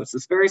 So it's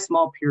this very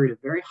small period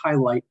of very high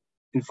light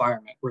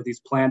environment where these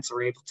plants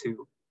are able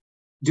to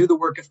do the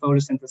work of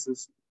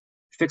photosynthesis,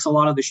 fix a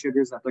lot of the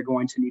sugars that they're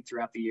going to need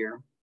throughout the year.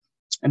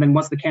 And then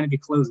once the canopy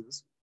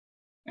closes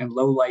and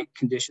low light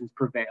conditions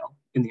prevail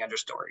in the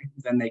understory,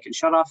 then they can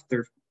shut off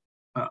their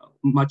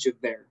much of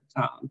their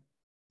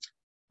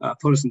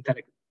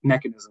photosynthetic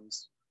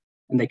mechanisms,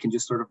 and they can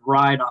just sort of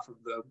ride off of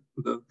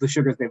the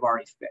sugars they've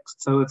already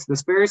fixed. So it's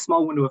this very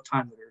small window of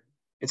time that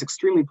it's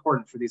extremely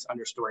important for these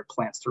understory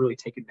plants to really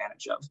take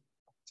advantage of.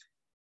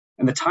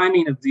 And the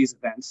timing of these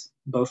events,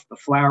 both the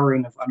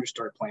flowering of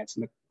understory plants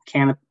and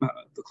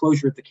the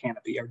closure of the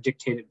canopy, are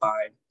dictated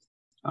by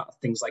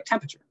things like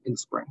temperature in the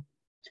spring.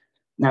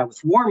 Now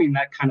with warming,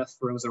 that kind of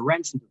throws a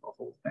wrench into the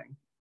whole thing.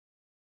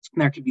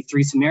 And there could be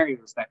three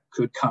scenarios that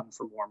could come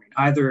from warming.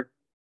 Either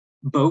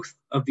both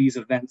of these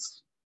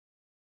events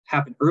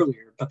happen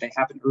earlier, but they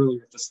happen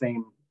earlier at the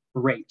same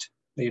rate.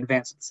 They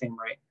advance at the same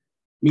rate,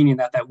 meaning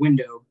that that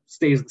window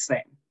stays the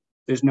same.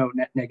 There's no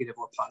net negative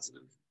or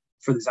positive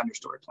for these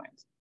understory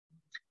plants.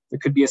 There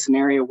could be a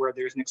scenario where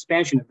there's an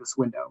expansion of this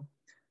window,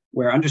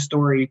 where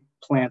understory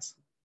plants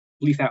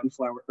leaf out and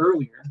flower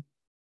earlier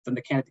than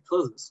the canopy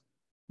closes,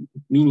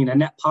 meaning a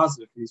net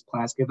positive for these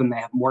plants, given they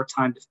have more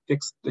time to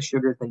fix the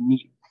sugar they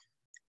need.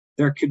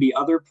 There could be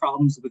other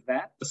problems with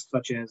that,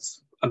 such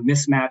as a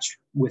mismatch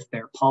with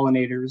their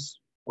pollinators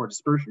or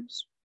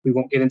dispersers. We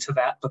won't get into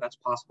that, but that's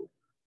possible.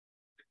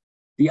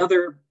 The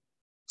other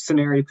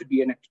scenario could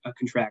be a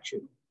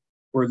contraction,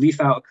 where leaf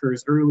out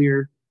occurs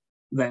earlier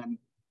than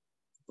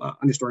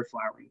understory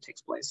flowering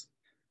takes place.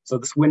 So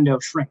this window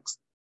shrinks,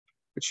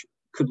 which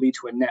could lead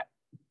to a net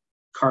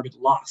carbon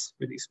loss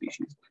for these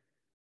species.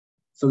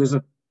 So there's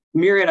a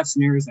myriad of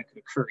scenarios that could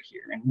occur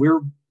here. And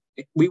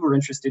we were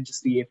interested to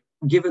see if,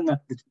 given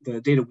that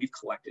the data we've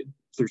collected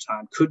through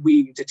time, could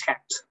we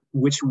detect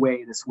which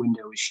way this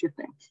window is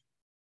shifting?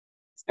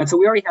 And so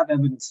we already have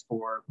evidence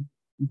for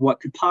what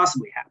could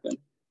possibly happen.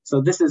 So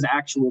this is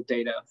actual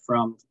data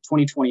from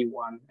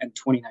 2021 and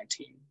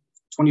 2019.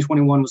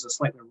 2021 was a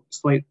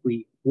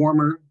slightly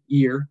warmer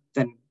year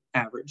than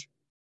average.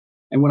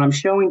 And what I'm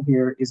showing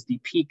here is the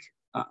peak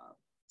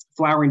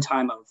flowering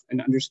time of an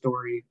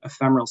understory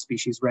ephemeral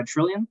species, red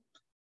trillium,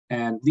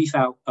 and leaf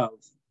out of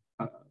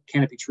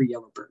canopy tree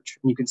yellow birch.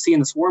 And you can see in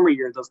this warmer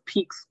year, those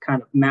peaks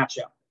kind of match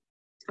up.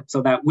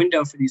 So that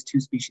window for these two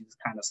species is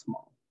kind of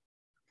small.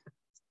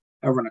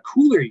 However, in a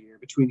cooler year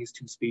between these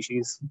two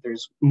species,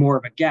 there's more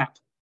of a gap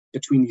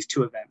between these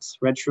two events.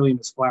 Red trillium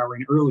is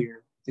flowering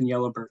earlier than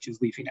yellow birch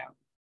is leafing out,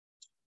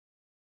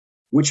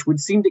 which would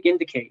seem to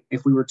indicate,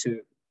 if we were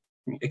to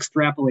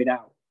extrapolate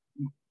out,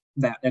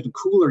 that at a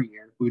cooler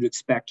year, we would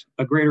expect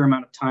a greater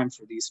amount of time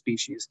for these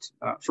species,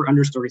 for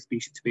understory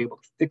species to be able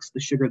to fix the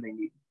sugar they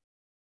need.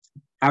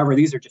 However,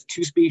 these are just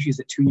two species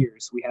at 2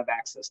 years. We have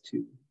access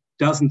to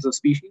dozens of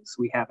species.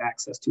 We have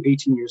access to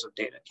 18 years of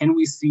data. Can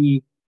we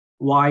see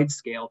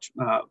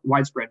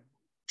widespread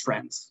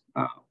trends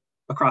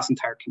across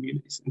entire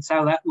communities? And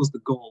so that was the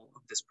goal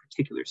of this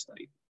particular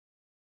study.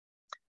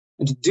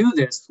 And to do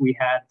this, we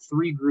had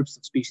 3 groups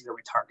of species that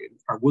we targeted.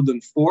 Our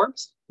woodland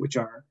forbs, which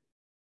are,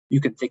 you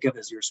can think of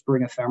as your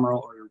spring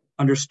ephemeral or your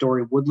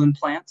understory woodland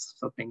plants,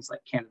 so things like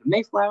Canada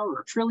mayflower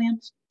or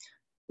trilliums.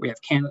 We have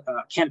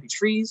canopy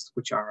trees,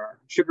 which are our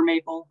sugar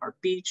maple, our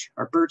beech,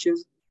 our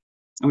birches.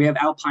 And we have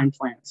alpine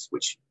plants,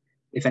 which,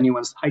 if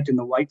anyone's hiked in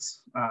the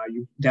Whites,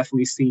 you've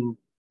definitely seen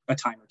a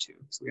time or two.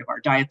 So we have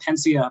our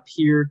diapensia up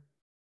here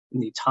in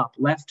the top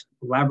left,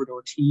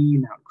 Labrador tea,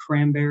 mountain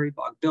cranberry,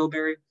 bog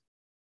bilberry.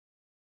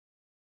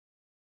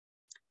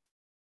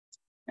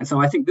 And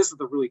so I think this is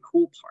the really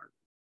cool part.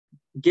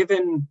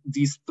 Given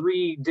these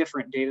 3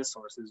 different data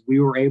sources, we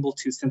were able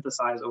to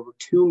synthesize over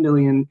 2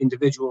 million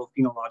individual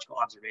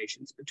phenological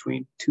observations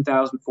between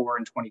 2004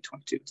 and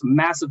 2022. It's a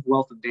massive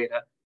wealth of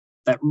data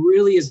that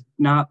really has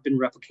not been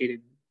replicated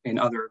in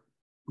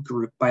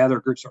by other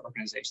groups or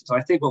organizations. So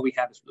I think what we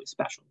have is really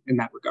special in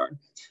that regard.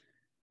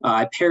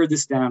 I pared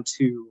this down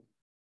to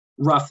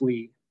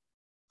roughly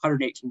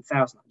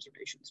 118,000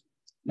 observations.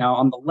 Now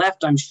on the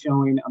left, I'm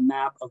showing a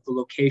map of the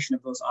location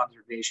of those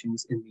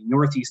observations in the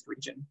Northeast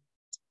region.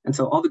 And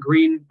so all the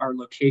green are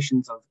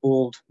locations of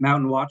old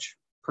Mountain Watch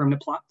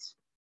permanent plots.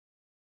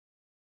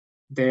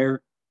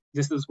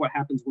 This is what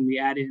happens when we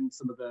add in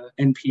some of the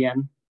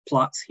NPN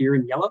plots here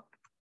in yellow.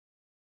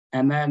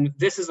 And then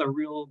this is a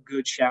real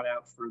good shout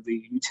out for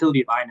the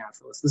utility of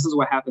iNaturalist. This is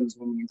what happens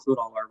when we include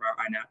all of our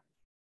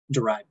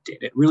iNat-derived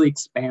data. It really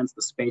expands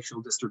the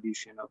spatial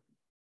distribution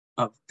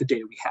of the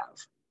data we have.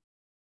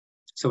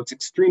 So it's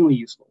extremely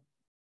useful.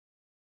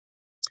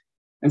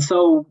 And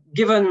so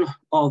given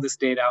all this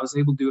data, I was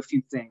able to do a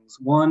few things.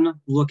 One,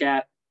 look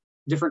at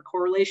different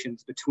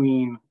correlations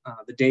between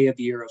the day of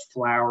year of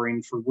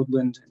flowering for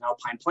woodland and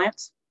alpine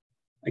plants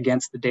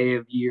against the day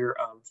of year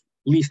of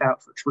leaf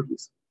out for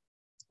trees.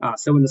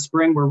 So in the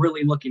spring, we're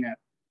really looking at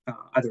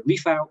either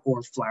leaf out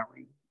or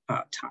flowering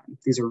time.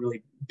 These are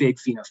really big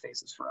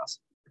phenophases for us.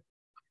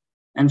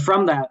 And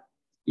from that,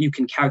 you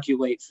can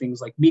calculate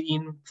things like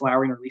median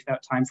flowering or leaf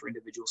out time for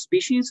individual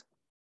species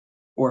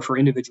or for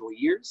individual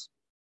years.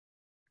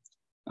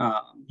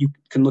 You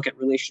can look at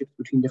relationships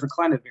between different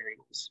climate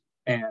variables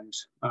and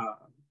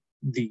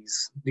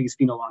these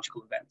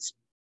phenological events.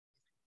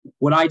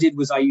 What I did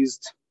was I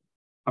used,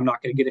 I'm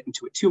not going to get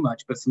into it too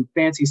much, but some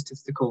fancy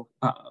statistical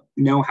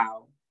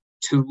know-how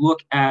to look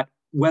at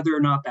whether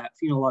or not that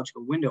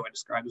phenological window I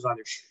described was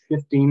either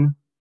shifting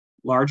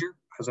larger,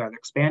 was either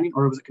expanding,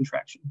 or was it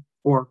contraction,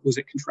 or was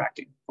it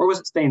contracting, or was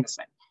it staying the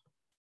same?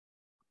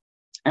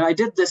 And I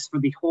did this for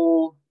the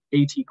whole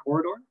AT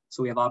corridor.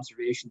 So we have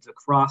observations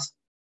across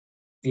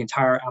the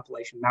entire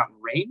Appalachian mountain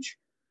range.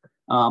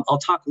 I'll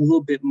talk a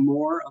little bit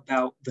more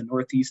about the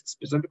Northeast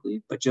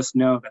specifically, but just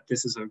know that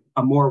this is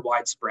a more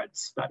widespread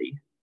study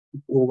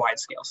or wide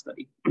scale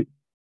study.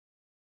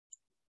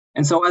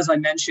 And so as I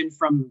mentioned,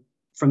 from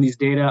these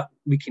data,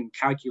 we can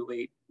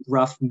calculate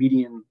rough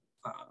median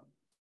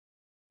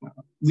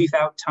leaf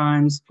out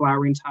times,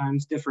 flowering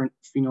times, different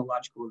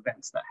phenological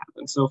events that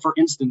happen. So for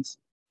instance,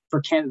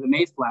 for Canada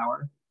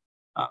mayflower,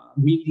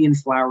 median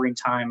flowering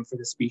time for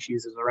the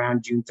species is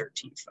around June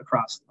 13th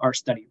across our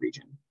study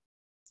region.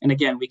 And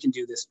again, we can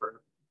do this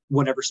for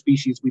whatever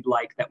species we'd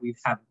like that we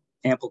have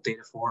ample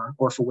data for,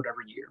 or for whatever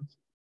year.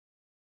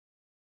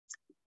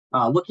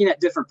 Looking at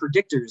different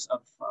predictors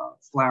of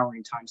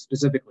flowering time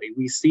specifically,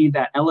 we see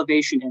that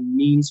elevation and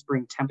mean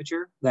spring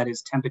temperature, that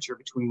is temperature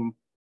between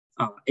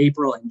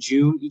April and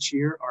June each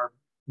year, are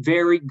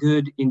very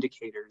good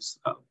indicators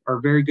or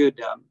very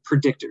good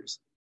predictors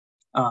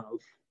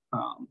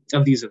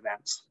of these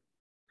events.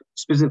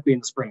 specifically in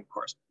the spring, of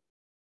course.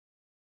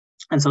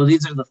 And so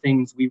these are the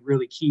things we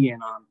really key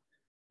in on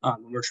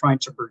when we're trying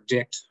to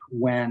predict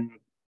when,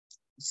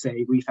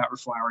 say, leaf out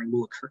reflowering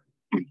will occur.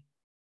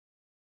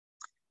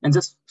 And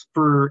just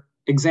for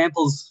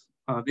examples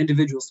of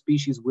individual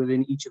species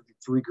within each of the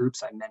three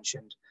groups I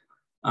mentioned,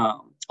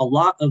 a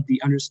lot of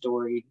the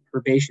understory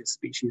herbaceous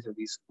species of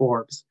these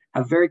forbs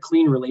have very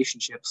clean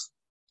relationships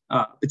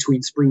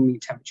between spring mean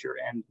temperature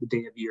and the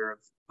day of year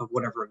of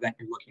whatever event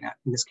you're looking at,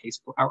 in this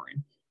case,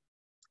 flowering.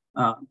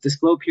 The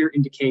slope here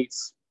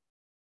indicates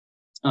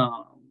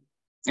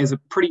is a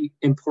pretty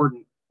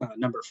important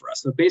number for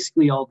us. So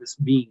basically all this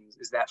means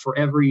is that for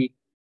every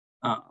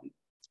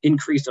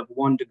increase of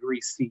 1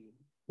 degree C,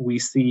 we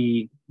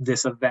see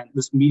this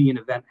median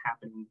event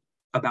happening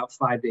about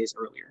 5 days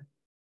earlier.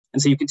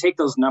 And so you can take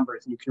those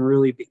numbers and you can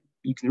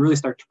really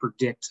start to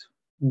predict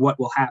what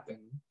will happen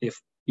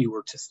if you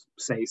were to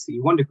say see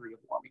 1 degree of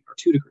warming or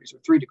 2 degrees or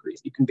 3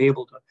 degrees. You can be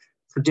able to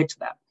predict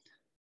that.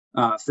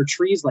 For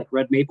trees like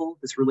red maple,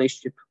 this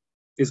relationship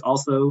is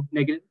also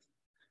negative,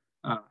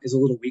 is a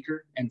little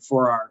weaker. And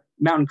for our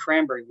mountain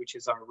cranberry, which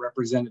is our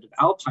representative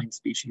alpine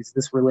species,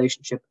 this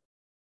relationship,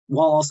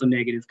 while also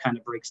negative, kind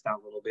of breaks down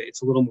a little bit.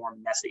 It's a little more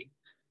messy.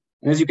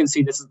 And as you can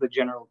see, this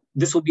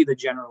will be the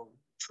general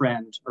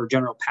trend or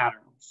general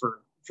pattern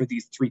for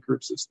these three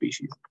groups of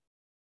species.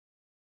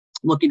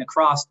 Looking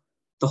across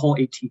the whole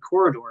AT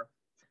corridor,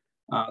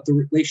 the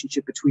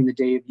relationship between the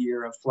day of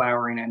year of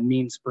flowering and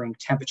mean spring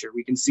temperature,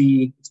 we can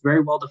see it's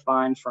very well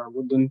defined for our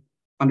woodland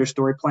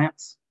understory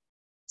plants,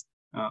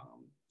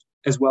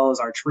 as well as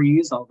our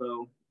trees,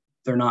 although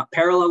they're not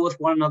parallel with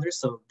one another,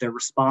 so their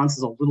response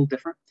is a little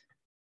different.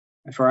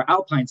 And for our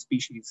alpine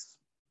species,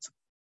 it's a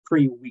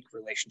pretty weak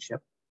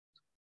relationship.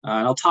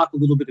 And I'll talk a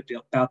little bit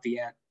about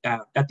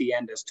at the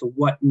end as to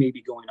what may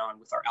be going on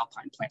with our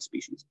alpine plant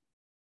species.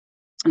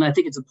 And I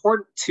think it's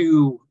important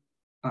to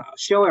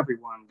show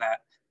everyone that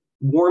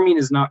warming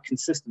is not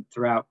consistent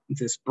throughout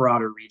this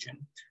broader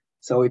region.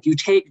 So if you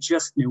take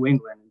just New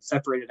England and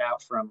separate it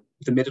out from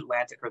the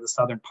mid-Atlantic or the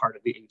southern part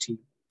of the AT,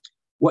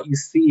 what you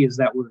see is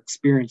that we're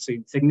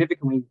experiencing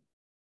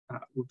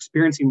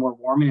more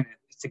warming and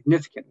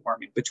significant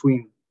warming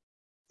between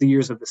the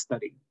years of the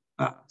study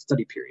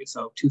period,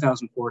 so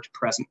 2004 to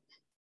present.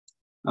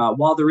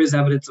 While there is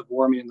evidence of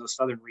warming in those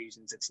southern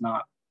regions, it's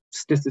not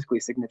statistically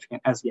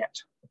significant as yet,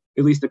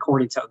 at least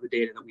according to the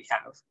data that we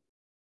have.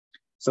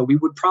 So we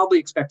would probably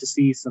expect to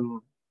see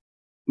some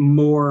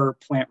more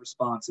plant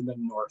response in the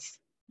north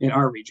in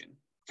our region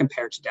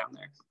compared to down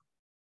there.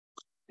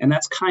 And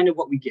that's kind of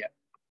what we get.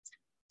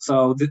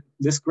 So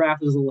this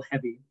graph is a little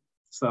heavy,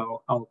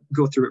 so I'll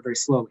go through it very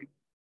slowly.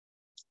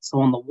 So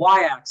on the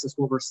y-axis,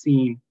 what we're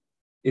seeing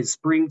is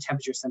spring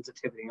temperature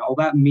sensitivity. And all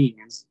that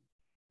means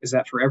is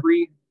that for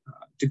every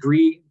 1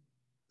 degree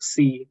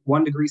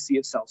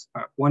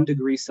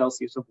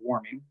Celsius of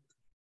warming,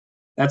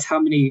 that's how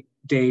many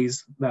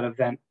days that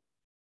event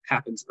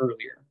happens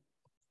earlier.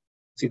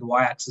 See, the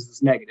y-axis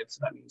is negative, so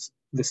that means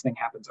this thing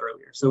happens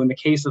earlier. So in the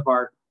case of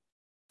our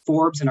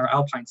forbs and our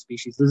alpine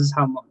species, this is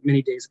how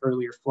many days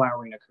earlier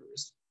flowering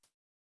occurs.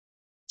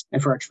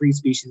 And for our tree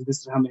species, this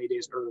is how many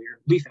days earlier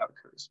leaf out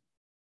occurs.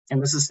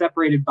 And this is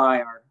separated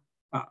by our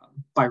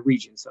by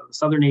region. So the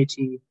southern AT,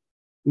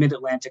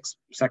 mid-Atlantic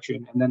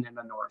section, and then in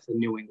the north in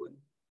New England.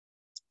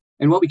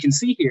 And what we can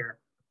see here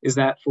is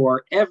that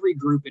for every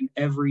group in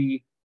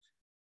every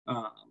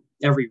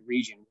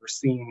region, we're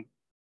seeing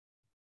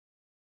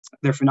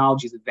their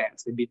phenologies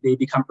advance. They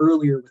become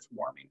earlier with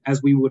warming,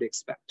 as we would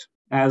expect,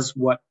 as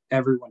what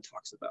everyone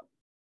talks about.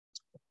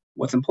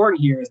 What's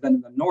important here is that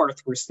in the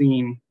north, we're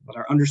seeing that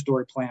our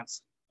understory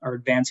plants are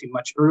advancing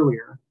much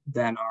earlier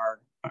than our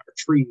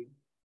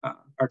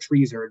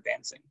trees are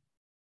advancing.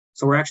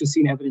 So we're actually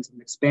seeing evidence of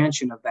an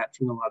expansion of that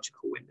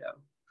phenological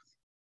window.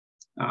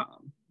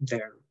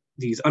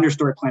 These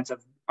understory plants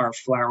are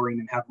flowering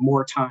and have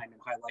more time in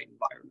high light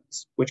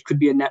environments, which could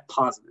be a net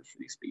positive for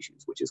these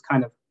species, which is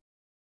kind of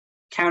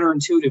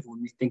counterintuitive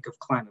when we think of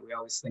climate. We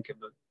always think of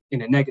it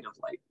in a negative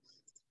light.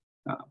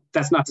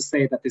 That's not to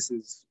say that this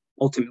is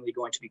ultimately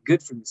going to be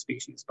good for the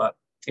species, but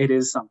it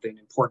is something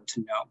important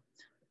to know.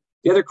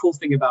 The other cool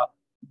thing about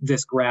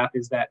this graph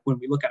is that when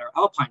we look at our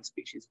alpine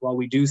species, while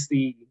we do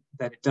see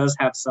that it does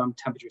have some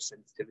temperature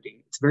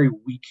sensitivity, it's very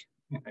weak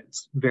and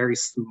it's very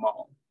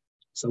small.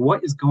 So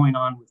what is going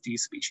on with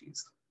these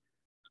species?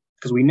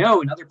 Because we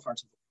know in other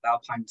parts of the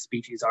alpine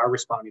species are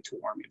responding to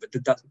warming, but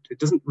it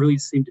doesn't really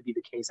seem to be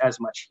the case as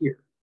much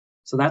here.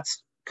 So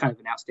that's kind of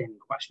an outstanding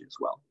question as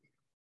well.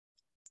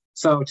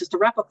 So just to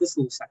wrap up this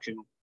little section,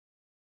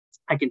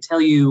 I can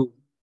tell you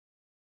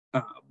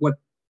one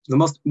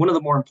of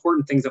the more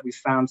important things that we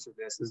found for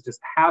this is just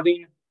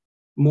having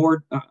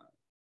more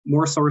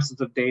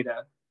sources of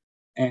data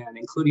and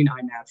including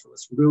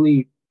iNaturalist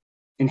really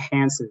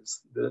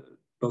enhances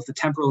both the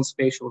temporal and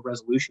spatial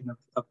resolution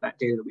of that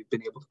data that we've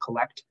been able to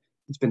collect.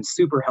 It's been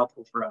super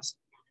helpful for us.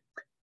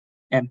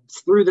 And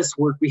through this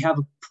work, we have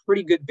a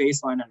pretty good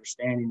baseline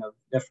understanding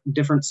of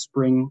different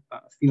spring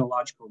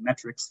phenological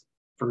metrics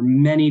for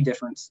many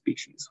different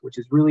species, which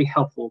is really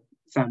helpful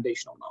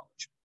foundational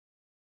knowledge.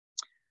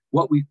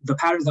 the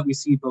patterns that we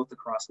see both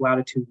across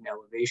latitude and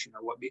elevation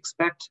are what we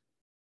expect.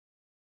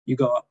 You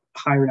go up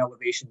higher in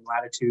elevation and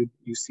latitude,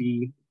 you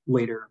see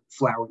later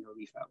flowering or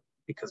leaf out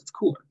because it's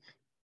cooler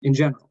in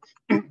general.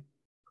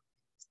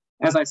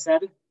 As I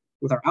said,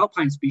 with our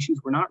alpine species,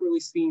 we're not really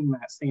seeing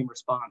that same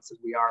response as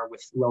we are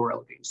with lower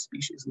elevation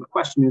species. And the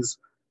question is,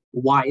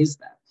 why is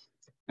that?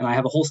 And I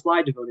have a whole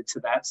slide devoted to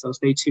that, so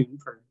stay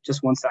tuned for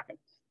just 1 second.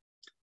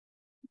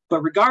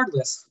 But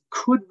regardless,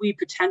 could we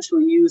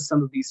potentially use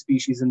some of these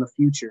species in the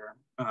future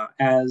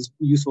as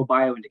useful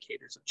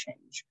bioindicators of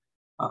change?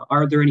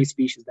 Are there any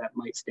species that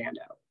might stand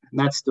out? And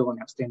that's still an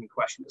outstanding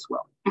question as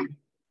well.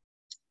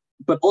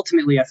 But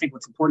ultimately, I think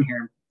what's important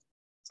here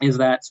is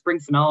that spring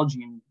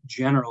phenology in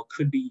general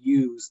could be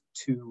used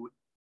to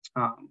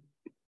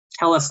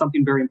tell us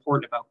something very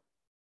important about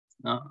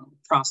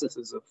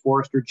processes of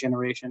forest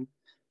regeneration,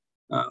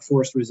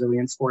 forest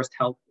resilience, forest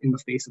health in the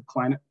face of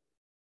climate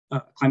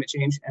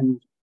change.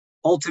 And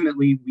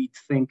ultimately, we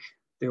think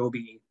there will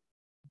be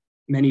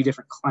many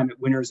different climate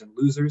winners and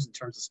losers in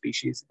terms of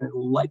species. And it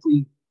will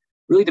likely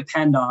really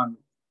depend on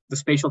the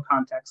spatial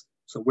context,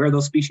 so where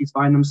those species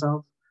find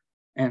themselves,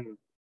 and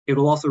it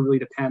will also really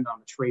depend on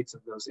the traits of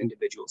those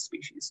individual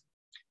species.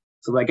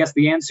 So I guess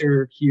the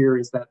answer here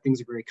is that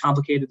things are very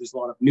complicated. There's a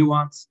lot of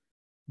nuance,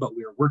 but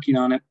we're working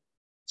on it.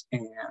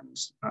 And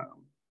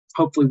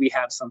hopefully we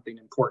have something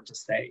important to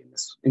say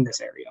in this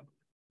area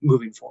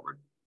moving forward.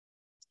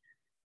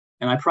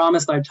 And I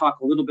promised I'd talk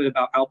a little bit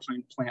about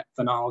alpine plant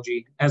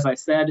phenology. As I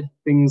said,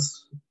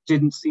 things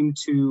didn't seem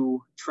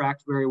to track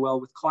very well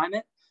with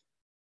climate.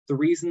 The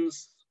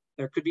reasons,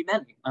 there could be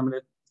many. I'm going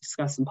to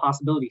discuss some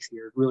possibilities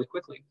here really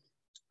quickly.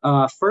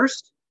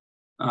 First,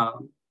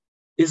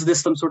 is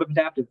this some sort of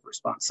adaptive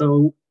response?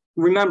 So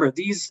remember,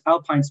 these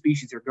alpine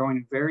species are growing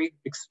in very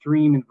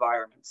extreme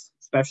environments,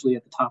 especially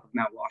at the top of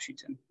Mount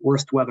Washington,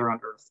 worst weather on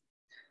Earth.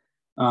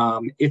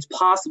 It's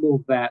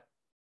possible that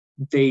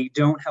they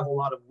don't have a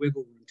lot of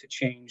wiggle room to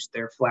change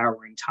their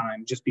flowering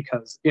time, just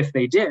because if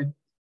they did,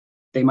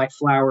 they might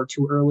flower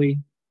too early.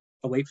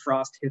 A late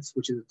frost hits,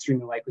 which is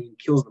extremely likely, and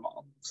kills them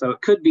all. So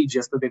it could be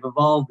just that they've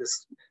evolved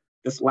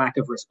this lack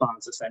of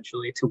response,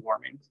 essentially, to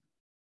warming.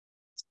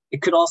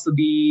 It could also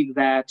be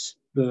that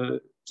the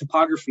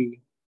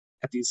topography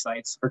at these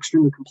sites are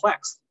extremely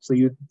complex. So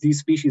these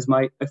species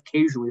might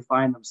occasionally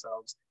find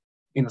themselves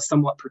in a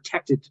somewhat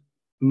protected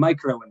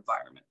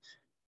microenvironment,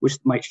 which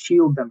might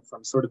shield them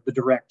from sort of the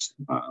direct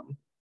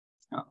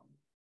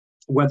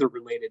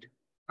weather-related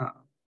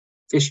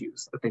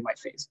issues that they might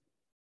face.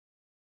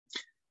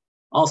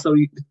 Also,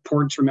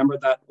 important to remember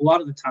that a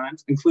lot of the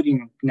times,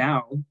 including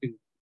now,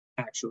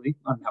 actually,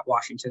 on Mount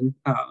Washington,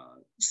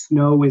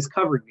 snow is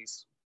covering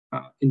these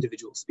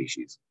individual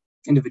species,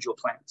 individual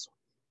plants.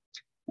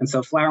 And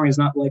so flowering is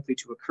not likely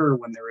to occur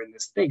when they're in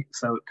this state.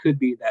 So it could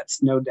be that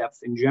snow depth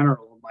in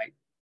general might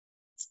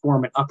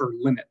form an upper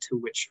limit to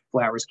which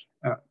flowers,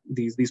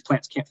 these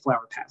plants can't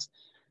flower past.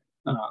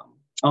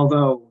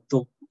 Although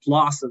the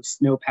loss of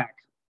snowpack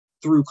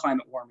through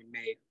climate warming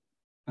may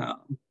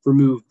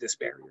remove this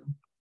barrier.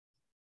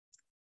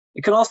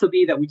 It could also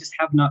be that we just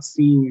have not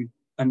seen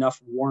enough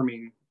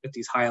warming at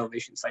these high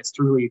elevation sites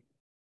to really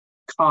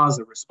cause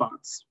a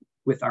response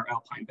with our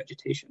alpine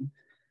vegetation.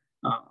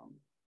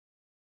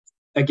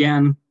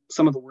 Again,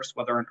 some of the worst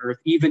weather on Earth,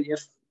 even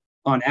if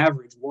on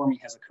average warming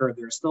has occurred,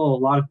 there are still a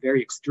lot of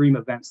very extreme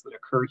events that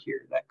occur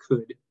here that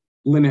could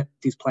limit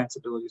these plants'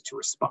 abilities to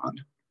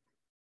respond.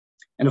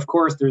 And of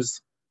course,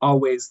 there's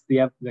always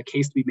the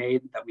case to be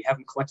made that we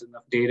haven't collected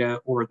enough data,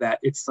 or that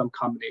it's some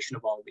combination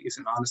of all these.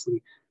 And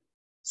honestly,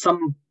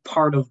 some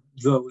part of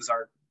those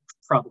are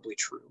probably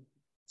true.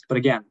 But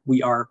again,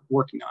 we are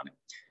working on it.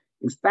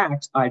 In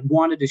fact, I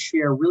wanted to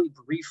share really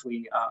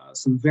briefly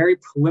some very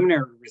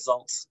preliminary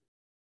results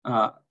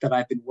that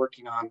I've been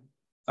working on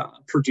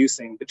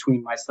producing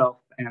between myself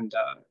and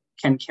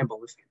Ken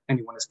Kimball, if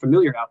anyone is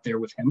familiar out there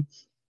with him.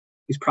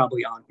 He's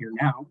probably on here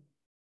now.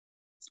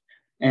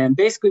 And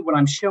basically what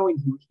I'm showing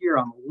you here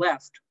on the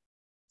left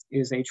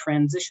is a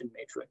transition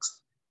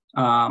matrix.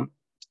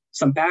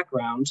 Some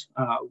background,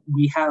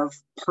 we have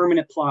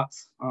permanent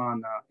plots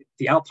on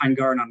the Alpine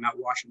Garden on Mount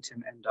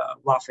Washington and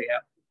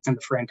Lafayette and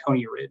the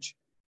Franconia Ridge,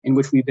 in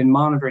which we've been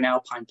monitoring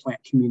alpine plant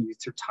communities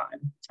through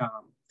time,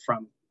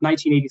 from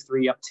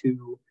 1983 up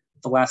to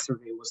the last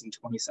survey was in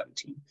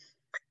 2017.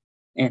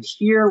 And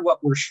here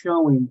what we're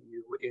showing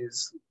you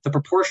is the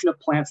proportion of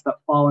plants that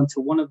fall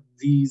into one of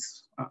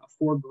these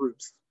four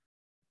groups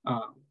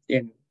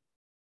in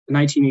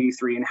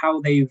 1983, and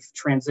how they've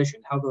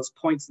transitioned, how those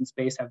points in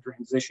space have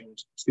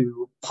transitioned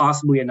to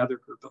possibly another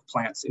group of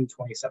plants in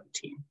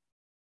 2017.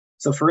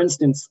 So for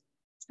instance,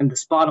 in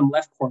this bottom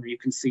left corner, you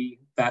can see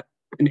that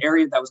an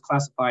area that was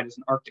classified as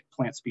an Arctic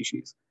plant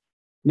species,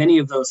 many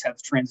of those have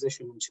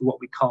transitioned into what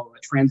we call a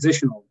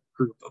transitional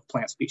group of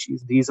plant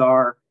species. These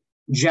are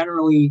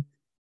generally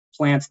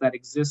plants that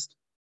exist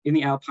in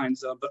the alpine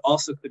zone, but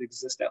also could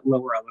exist at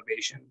lower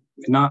elevation,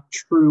 not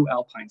true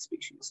alpine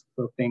species.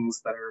 So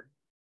things that are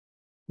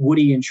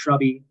woody and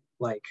shrubby,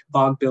 like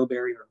bog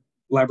bilberry or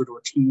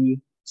Labrador tea,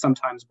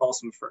 sometimes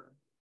balsam fir.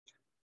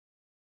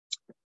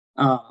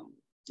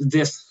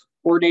 This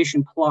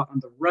ordination plot on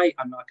the right,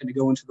 I'm not going to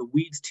go into the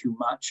weeds too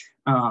much.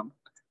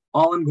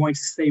 All I'm going to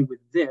say with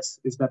this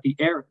is that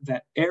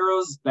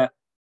arrows that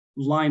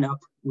line up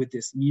with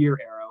this year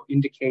arrow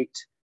indicate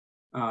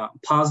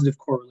positive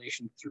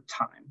correlation through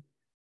time.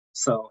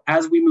 So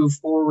as we move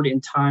forward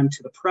in time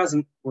to the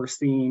present, we're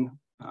seeing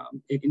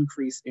an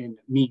increase in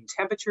mean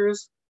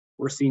temperatures.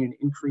 We're seeing an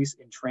increase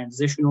in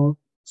transitional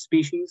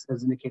species,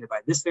 as indicated by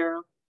this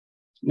arrow,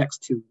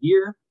 next to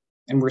year.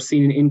 And we're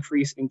seeing an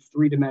increase in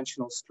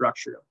three-dimensional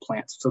structure of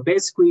plants. So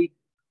basically,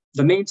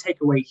 the main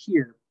takeaway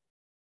here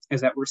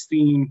is that we're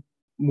seeing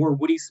more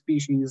woody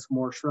species,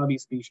 more shrubby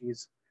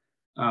species,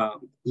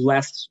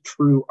 less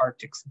true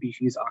Arctic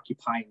species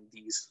occupying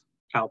these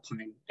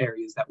alpine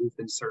areas that we've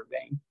been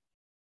surveying.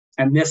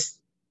 And this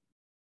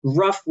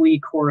roughly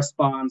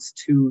corresponds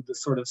to the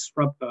sort of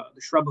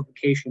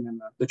shrubification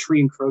and the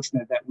tree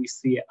encroachment that we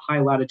see at high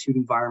latitude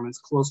environments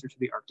closer to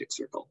the Arctic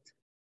Circle.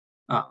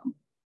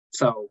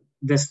 So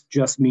this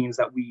just means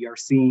that we are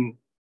seeing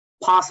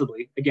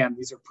possibly, again,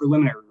 these are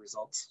preliminary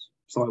results,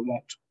 so I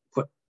won't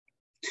put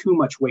too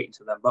much weight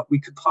into them, but we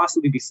could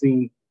possibly be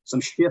seeing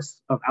some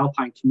shifts of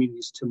alpine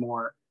communities to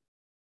more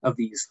of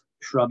these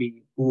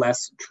shrubby,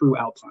 less true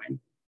alpine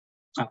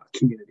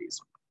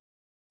communities.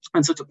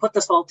 And so to put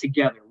this all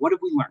together, what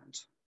have we learned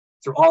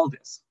through all of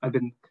this? I've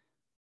been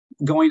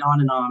going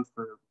on and on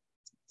for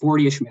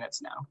 40-ish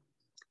minutes now.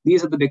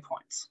 These are the big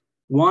points.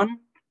 One,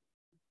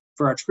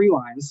 for our tree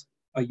lines,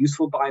 a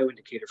useful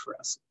bioindicator for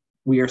us.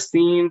 We are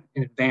seeing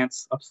an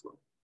advance upslope,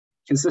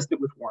 consistent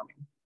with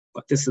warming,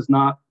 but this is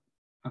not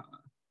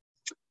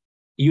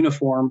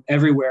uniform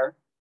everywhere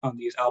on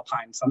these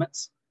alpine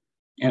summits.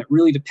 And it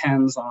really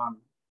depends on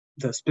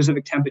the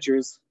specific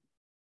temperatures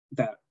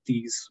that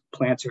these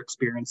plants are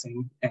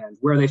experiencing and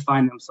where they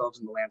find themselves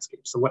in the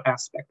landscape. So what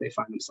aspect they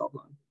find themselves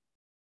on.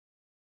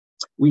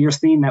 We are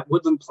seeing that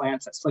woodland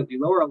plants at slightly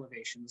lower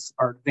elevations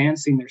are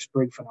advancing their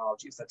sprig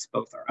phenologies. That's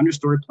both our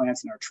understory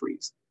plants and our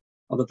trees.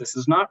 Although this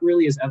is not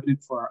really as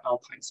evident for our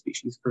alpine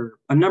species for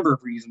a number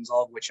of reasons,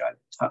 all of which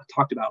I've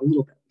talked about a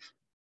little bit.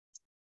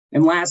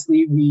 And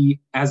lastly,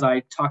 as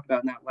I talked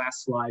about in that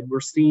last slide,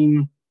 we're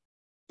seeing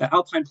that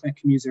alpine plant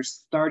communities are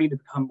starting to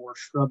become more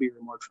shrubby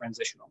or more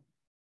transitional.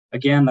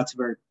 Again, that's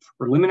very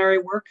preliminary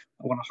work.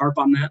 I want to harp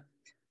on that.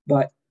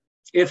 But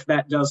if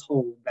that does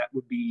hold, that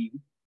would be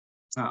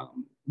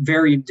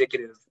very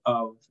indicative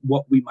of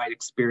what we might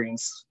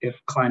experience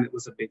if climate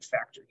was a big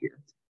factor here.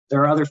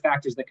 There are other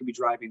factors that could be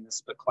driving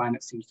this, but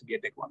climate seems to be a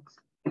big one.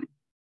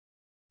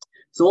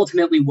 So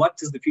ultimately, what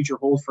does the future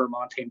hold for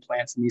montane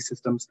plants in these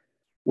systems?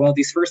 Well,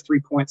 these first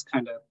 3 points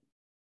kind of,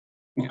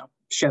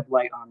 shed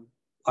light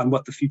on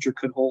what the future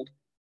could hold.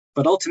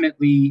 But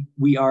ultimately,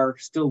 we are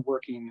still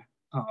working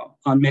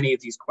on many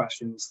of these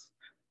questions,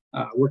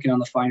 working on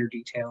the finer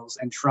details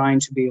and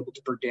trying to be able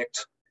to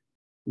predict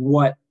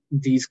what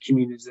these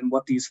communities and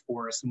what these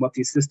forests and what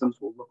these systems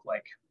will look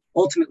like.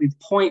 Ultimately, the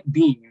point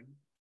being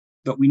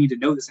that we need to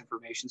know this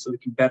information so we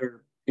can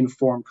better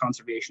inform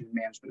conservation and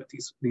management of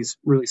these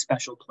really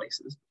special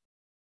places.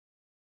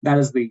 That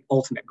is the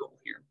ultimate goal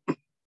here.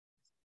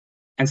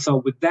 And so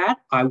with that,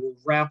 I will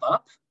wrap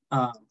up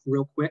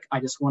real quick. I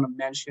just want to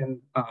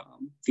mention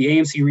the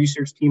AMC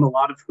research team, a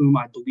lot of whom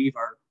I believe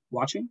are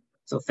watching.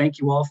 So thank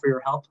you all for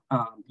your help.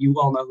 You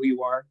all know who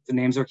you are. The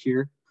names are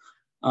here.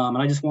 And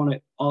I just want to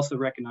also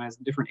recognize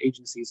the different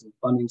agencies and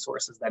funding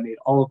sources that made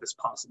all of this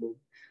possible,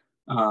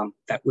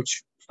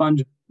 which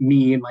fund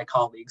me and my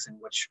colleagues and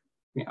which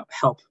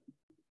help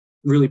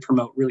really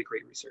promote really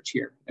great research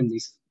here in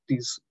these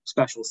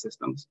special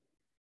systems.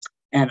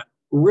 And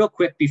real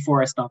quick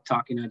before I stop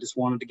talking, I just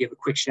wanted to give a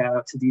quick shout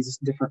out to these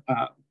different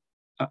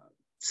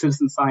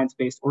citizen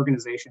science-based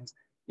organizations.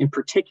 In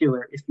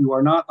particular, if you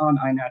are not on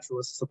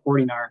iNaturalist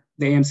supporting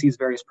the AMC's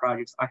various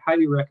projects, I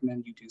highly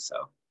recommend you do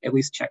so. At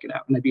least check it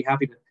out. And I'd be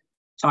happy to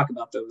talk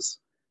about those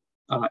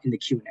in the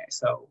Q&A.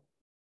 So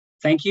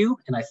thank you.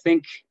 And I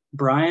think,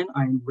 Brian,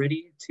 I'm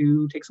ready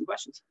to take some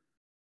questions.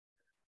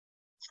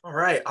 All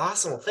right,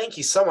 awesome. Well, thank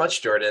you so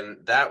much, Jordan.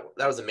 That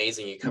was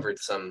amazing. You covered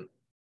some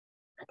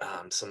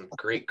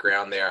great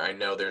ground there. I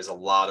know there's a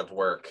lot of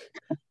work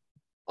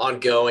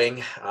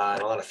ongoing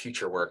and a lot of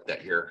future work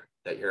that you're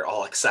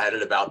all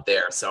excited about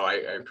there. So I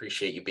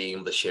appreciate you being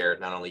able to share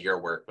not only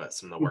your work, but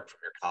some of the work from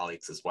your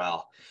colleagues as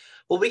well.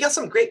 Well, we got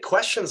some great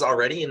questions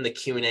already in the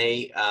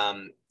Q&A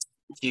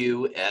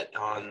queue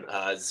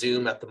on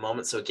Zoom at the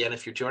moment. So again,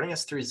 if you're joining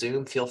us through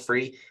Zoom, feel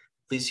free.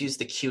 Please use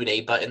the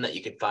Q&A button that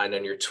you can find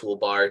on your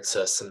toolbar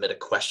to submit a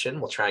question.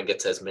 We'll try and get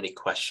to as many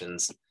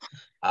questions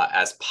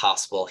as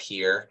possible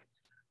here.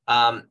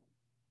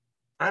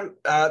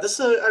 This is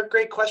a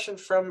great question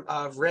from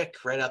Rick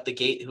right out the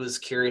gate, who was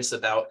curious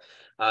about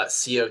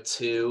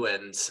CO2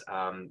 and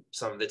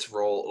some of its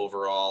role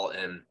overall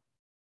in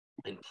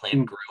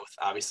plant growth.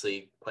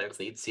 Obviously, plants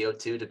need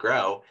CO2 to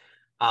grow.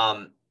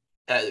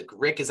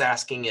 Rick is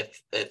asking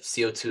if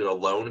CO2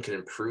 alone can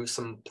improve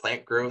some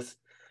plant growth,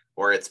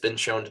 or it's been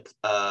shown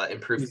to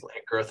improve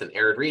plant growth in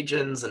arid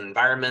regions and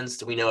environments.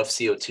 Do we know if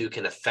CO2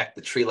 can affect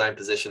the tree line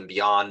position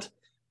beyond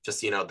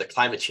just, the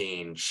climate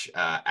change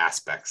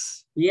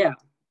aspects? Yeah,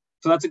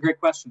 so that's a great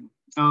question.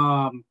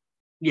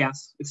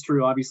 Yes, it's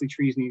true. Obviously,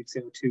 trees need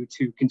CO2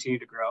 to continue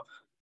to grow.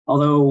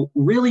 Although,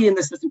 really, in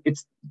the system,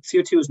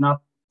 CO2 is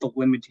not the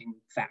limiting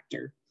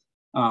factor.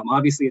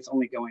 Obviously, it's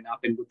only going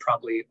up and would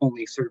probably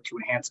only serve to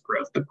enhance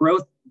growth. But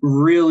growth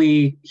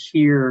really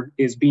here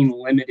is being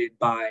limited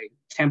by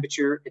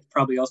temperature. It's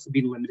probably also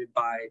being limited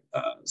by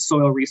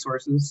soil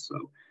resources,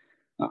 so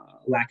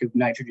lack of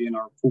nitrogen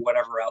or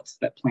whatever else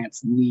that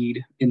plants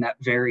need in that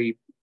very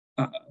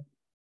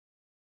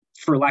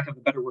for lack of a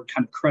better word,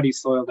 kind of cruddy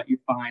soil that you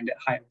find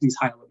at these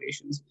high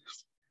elevations.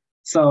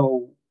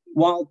 So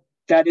while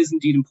that is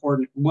indeed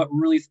important, what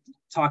we're really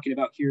talking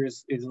about here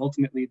is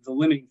ultimately the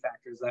limiting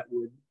factors that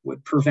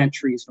would prevent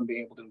trees from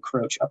being able to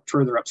encroach up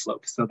further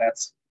upslope. So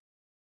that's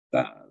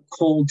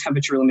cold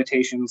temperature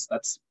limitations,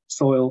 that's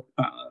soil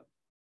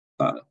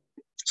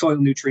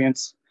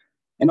nutrients,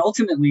 and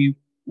ultimately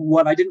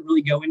what I didn't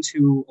really go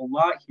into a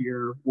lot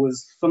here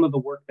was some of the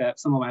work that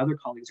some of my other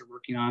colleagues are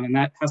working on, and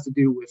that has to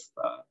do with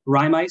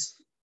rime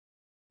ice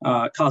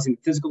causing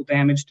physical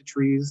damage to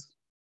trees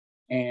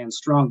and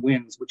strong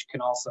winds, which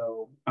can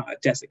also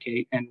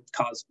desiccate and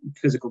cause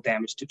physical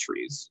damage to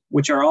trees,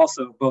 which are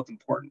also both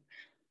important.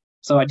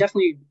 So I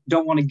definitely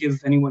don't want to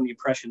give anyone the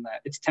impression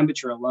that it's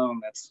temperature alone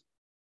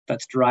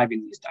that's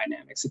driving these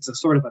dynamics. It's a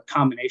sort of a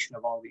combination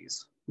of all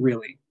these,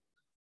 really.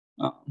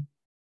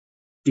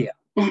 Yeah.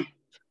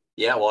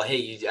 Yeah, well, hey,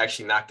 you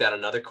actually knocked out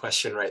another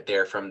question right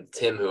there from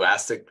Tim, who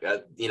asked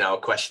a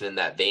question in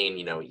that vein.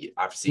 You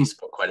obviously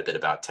spoke quite a bit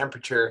about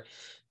temperature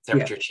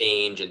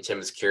change, and Tim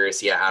was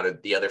curious, how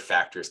did the other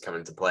factors come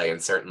into play?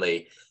 And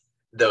certainly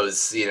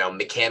those,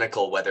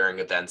 mechanical weathering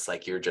events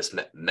like you were just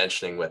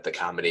mentioning with the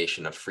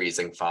combination of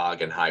freezing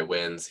fog and high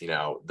winds,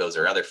 those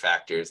are other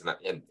factors.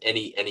 And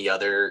any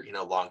other,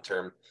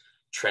 long-term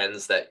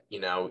trends that,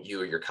 you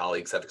or your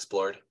colleagues have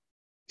explored?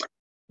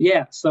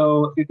 Yeah,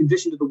 so in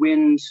addition to the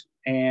wind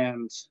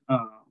and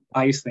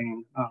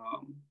icing,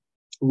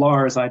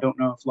 Lars, I don't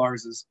know if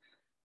Lars is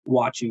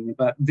watching,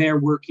 but they're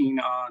working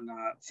on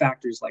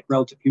factors like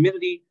relative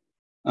humidity,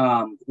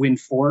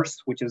 wind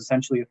force, which is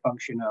essentially a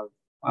function of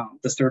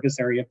the surface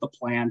area of the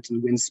plant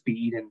and wind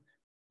speed and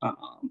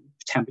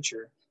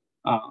temperature.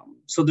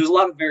 So there's a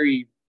lot of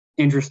very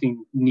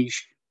interesting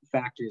niche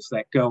factors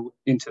that go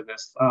into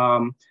this.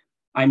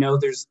 I know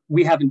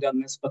we haven't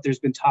done this, but there's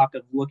been talk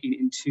of looking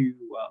into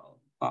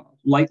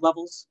light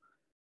levels,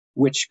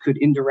 which could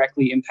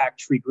indirectly impact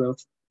tree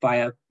growth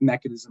via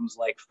mechanisms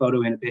like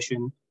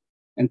photoinhibition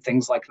and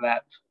things like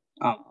that.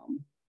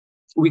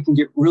 We can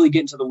really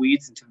get into the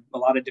weeds into a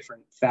lot of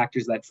different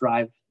factors that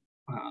drive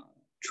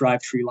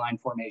tree line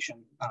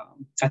formation.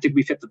 I think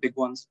we've hit the big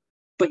ones,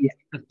 but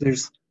yeah,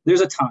 there's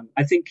a ton.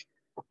 I think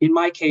in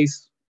my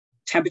case,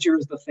 temperature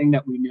is the thing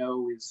that we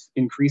know is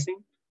increasing,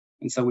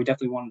 and so we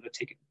definitely wanted to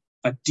take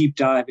a deep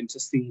dive into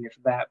seeing if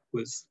that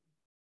was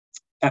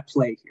at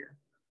play here.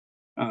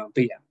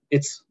 But yeah,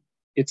 it's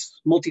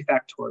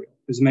multifactorial.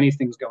 There's many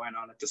things going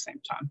on at the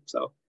same time,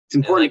 so it's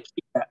important to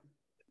keep that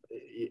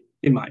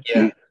in mind.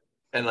 Yeah.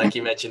 And like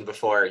you mentioned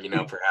before,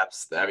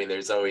 perhaps,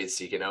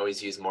 you can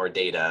always use more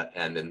data,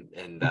 and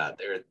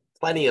there are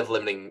plenty of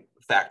limiting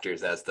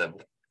factors as to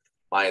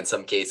why in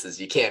some cases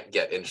you can't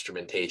get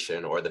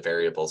instrumentation or the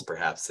variables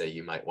perhaps say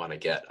you might want to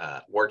get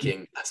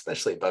working,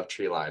 especially above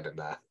tree line in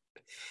the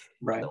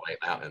White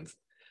Mountains.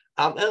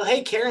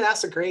 Hey, Karen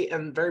asked a great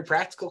and very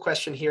practical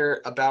question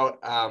here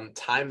about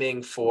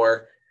timing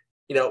for,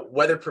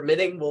 weather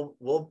permitting.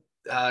 We'll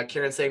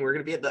Karen's saying we're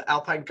going to be at the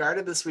Alpine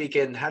Garden this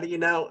weekend. How do you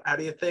know? How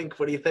do you think?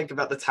 What do you think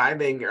about the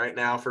timing right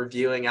now for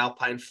viewing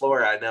alpine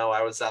flora? I know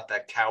I was up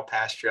at cow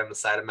pasture on the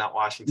side of Mount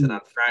Washington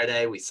on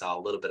Friday. We saw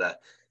a little bit of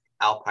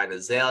alpine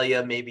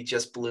azalea, maybe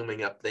just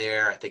blooming up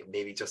there. I think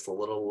maybe just a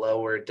little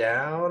lower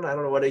down. I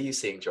don't know. What are you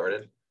seeing,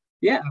 Jordan?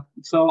 Yeah,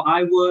 so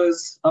I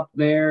was up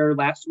there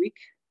last week.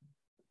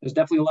 There's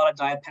definitely a lot of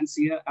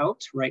diapensia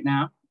out right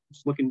now.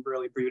 It's looking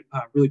really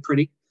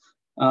pretty.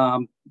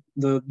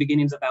 The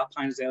beginnings of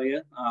alpine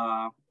azalea,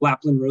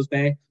 Lapland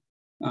rosebay.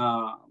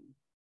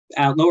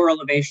 At lower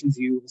elevations,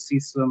 you will see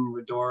some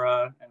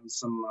rhodora and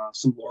some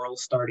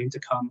laurels starting to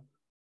come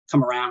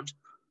around.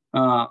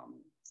 I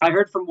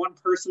heard from one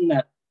person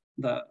that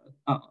the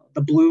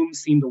bloom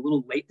seemed a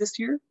little late this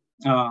year.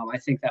 I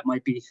think that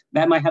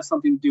might have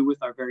something to do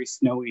with our very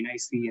snowy and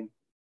icy and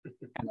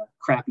kind of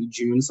crappy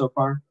June so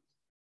far.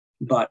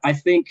 But I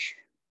think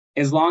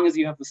as long as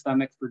you have the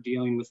stomach for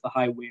dealing with the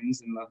high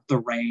winds and the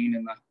rain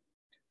and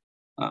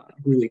the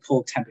really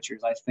cold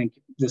temperatures, I think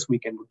this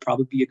weekend would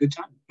probably be a good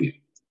time.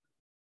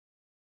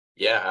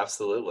 Yeah,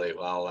 absolutely.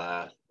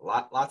 Well,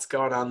 lots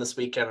going on this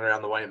weekend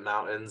around the White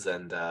Mountains,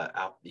 and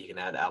you can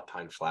add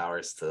alpine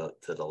flowers to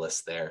the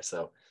list there.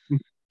 So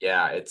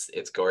yeah,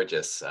 it's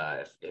gorgeous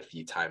if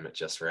you time it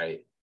just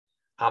right.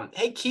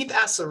 Hey, Keith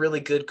asks a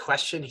really good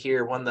question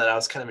here, one that I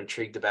was kind of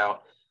intrigued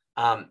about.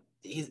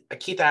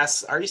 Keith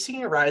asks, are you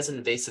seeing a rise in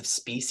invasive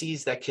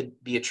species that could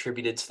be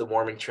attributed to the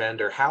warming trend,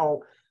 or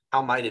how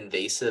might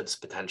invasives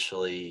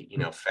potentially,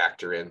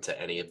 factor into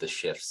any of the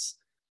shifts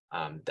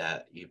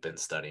that you've been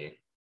studying?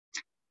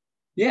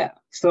 Yeah.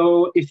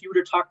 So if you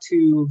were to talk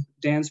to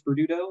Dan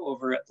Sperduto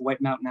over at the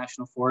White Mountain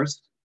National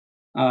Forest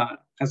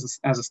as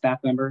a staff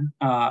member,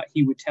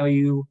 he would tell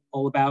you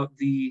all about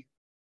the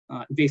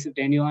invasive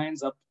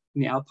dandelions up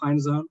in the alpine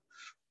zone.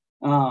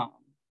 Um,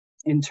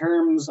 in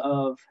terms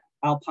of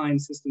alpine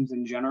systems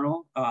in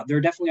general,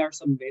 there definitely are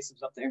some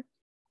invasives up there.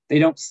 They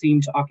don't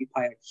seem to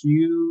occupy a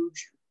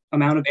huge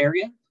amount of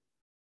area.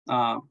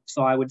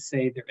 So I would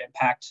say their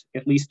impact,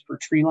 at least for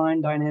tree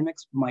line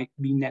dynamics, might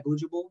be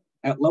negligible.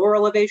 At lower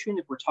elevation,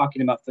 if we're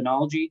talking about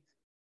phenology,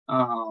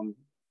 um,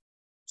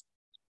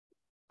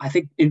 I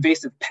think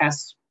invasive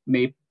pests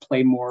may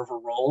play more of a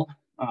role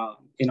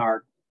in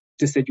our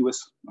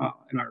deciduous,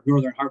 in our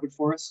northern hardwood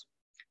forests.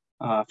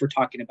 If we're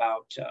talking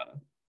about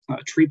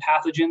tree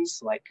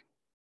pathogens, like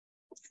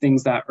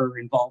things that are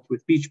involved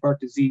with beech bark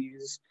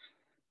disease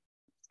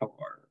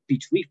or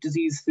beech leaf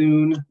disease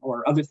soon,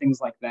 or other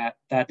things like that,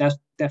 that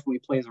definitely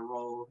plays a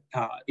role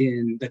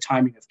in the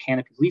timing of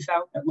canopy leaf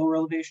out at lower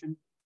elevation.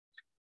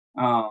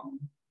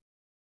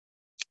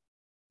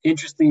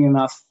 Interesting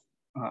enough,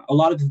 a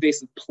lot of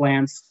invasive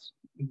plants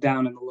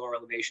down in the lower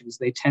elevations,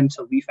 they tend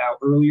to leaf out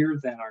earlier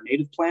than our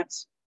native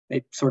plants.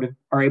 They sort of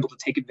are able to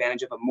take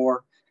advantage of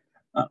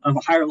a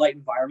higher light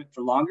environment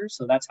for longer,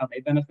 so that's how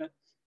they benefit.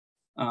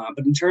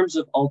 But in terms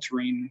of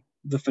altering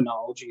the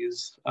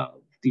phenologies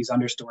of these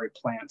understory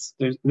plants,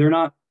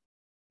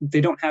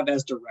 they don't have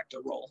as direct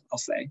a role, I'll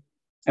say,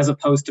 as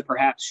opposed to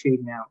perhaps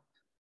shading out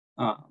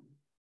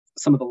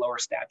some of the lower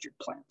statured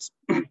plants.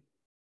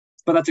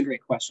 But that's a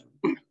great question.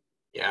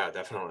 Yeah,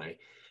 definitely.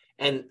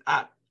 And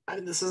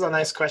this is a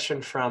nice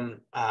question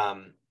from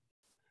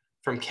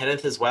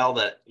Kenneth as well.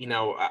 That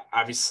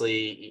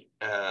obviously,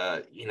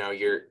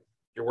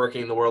 you're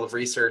working in the world of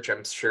research.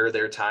 I'm sure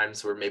there are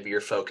times where maybe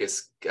your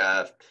focus,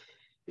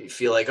 you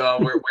feel like, oh,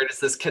 where does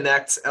this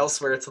connect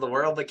elsewhere to the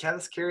world? But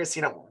Kenneth's curious,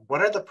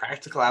 what are the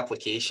practical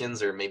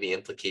applications or maybe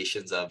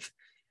implications of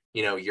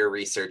your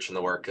research and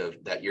the work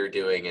that you're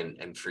doing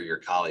and for your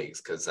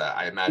colleagues? Because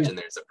I imagine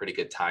there's a pretty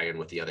good tie-in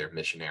with the other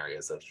mission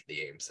areas of the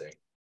AMC.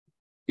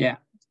 Yeah.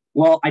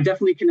 Well, I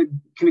definitely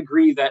can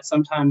agree that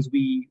sometimes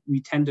we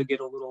tend to get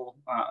a little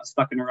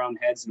stuck in our own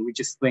heads, and we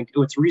just think,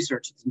 oh, it's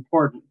research, it's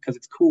important because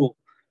it's cool.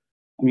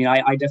 I mean,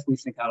 I definitely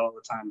think that all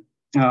the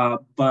time.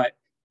 But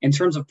in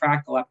terms of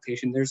practical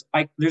application, there's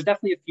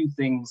definitely a few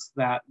things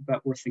that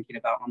we're thinking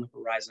about on the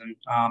horizon.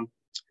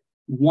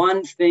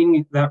 One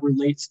thing that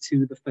relates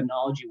to the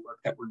phenology work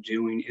that we're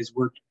doing is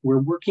we're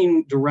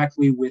working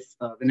directly with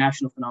the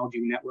National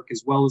Phenology Network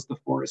as well as the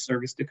Forest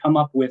Service to come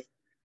up with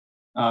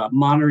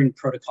monitoring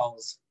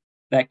protocols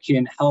that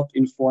can help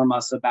inform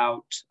us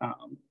about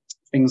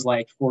things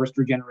like forest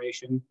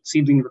regeneration,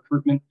 seedling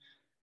recruitment.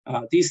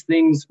 These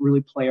things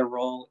really play a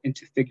role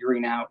into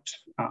figuring out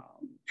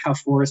how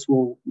forests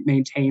will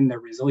maintain their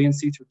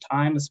resiliency through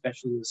time,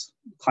 especially as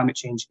climate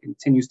change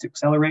continues to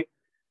accelerate.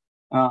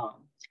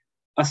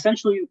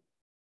 Essentially,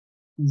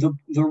 the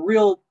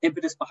real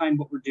impetus behind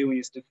what we're doing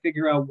is to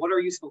figure out what are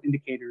useful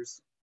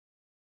indicators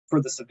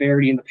for the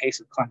severity and the pace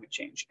of climate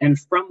change. And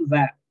from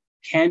that,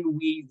 can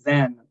we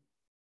then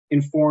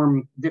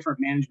inform different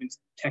management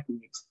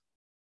techniques,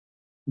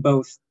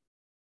 both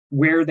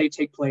where they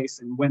take place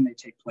and when they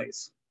take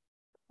place?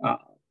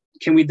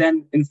 Can we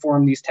then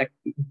inform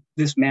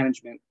this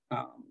management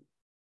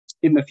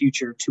in the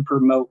future to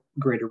promote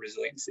greater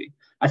resiliency?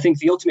 I think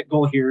the ultimate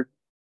goal here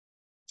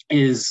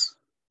is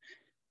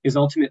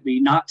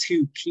ultimately not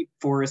to keep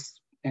forests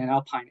and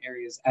alpine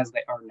areas as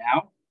they are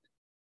now.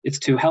 It's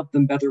to help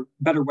them better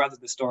weather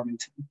the storm. And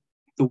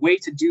the way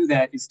to do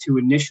that is to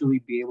initially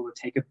be able to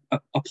take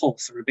a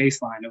pulse or a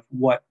baseline of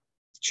what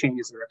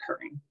changes are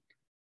occurring.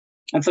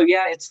 And so,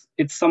 yeah,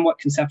 it's somewhat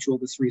conceptual,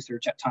 this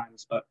research at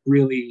times, but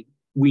really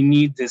we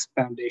need this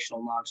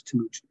foundational knowledge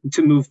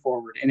to move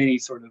forward in any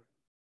sort of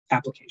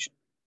application.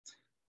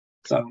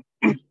 So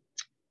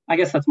I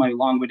guess that's my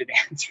long-winded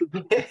answer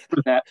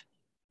for that.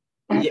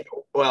 Yeah,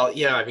 well,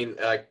 yeah, I mean,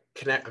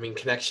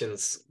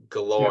 connections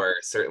galore,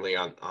 certainly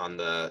on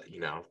the,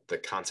 the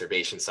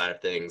conservation side of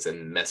things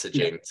and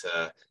messaging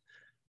to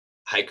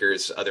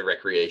hikers, other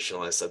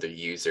recreationalists, other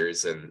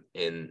users in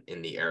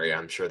the area.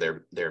 I'm sure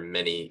there are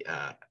many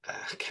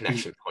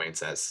connection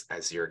points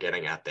as you're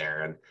getting at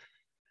there. And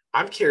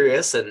I'm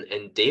curious,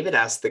 and David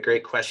asked the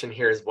great question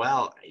here as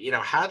well,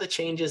 how the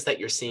changes that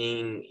you're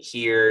seeing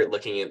here,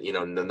 looking at,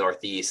 in the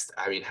Northeast,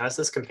 I mean, how does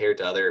this compare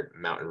to other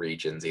mountain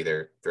regions,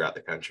 either throughout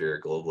the country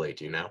or globally?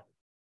 Do you know?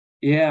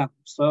 Yeah,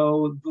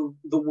 so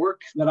the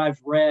work that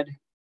I've read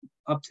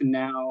up to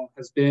now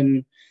has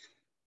been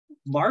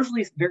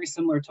largely very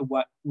similar to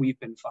what we've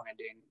been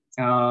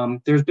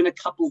finding. There's been a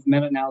couple of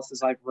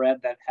meta-analyses I've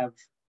read that have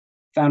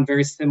found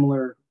very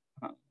similar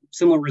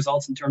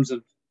results in terms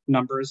of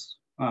numbers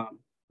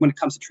when it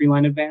comes to tree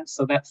line advance.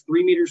 So that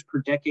 3 meters per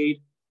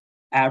decade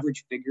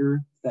average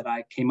figure that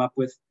I came up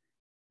with,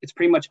 it's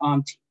pretty much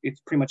on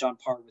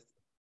par with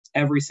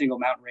every single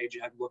mountain range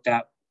I've looked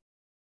at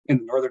in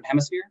the Northern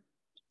Hemisphere.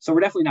 So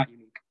we're definitely not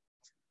unique.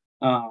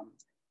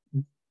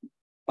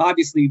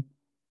 Obviously,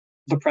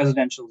 the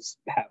presidentials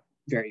have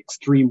very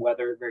extreme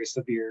weather, very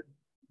severe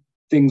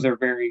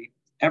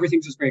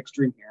everything's just very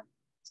extreme here.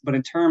 But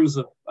in terms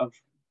of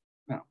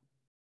you know,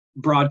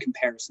 broad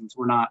comparisons,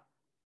 we're not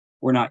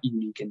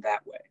unique in that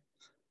way.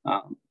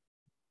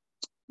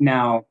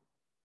 Now,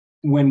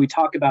 when we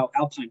talk about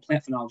alpine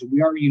plant phenology,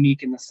 we are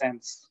unique in the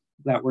sense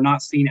that we're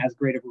not seeing as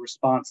great of a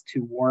response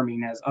to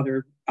warming as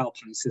other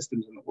alpine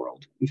systems in the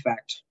world. In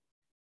fact,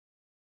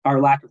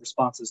 our lack of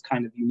response is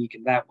kind of unique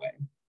in that way.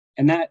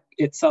 And that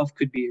itself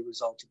could be a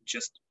result of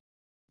just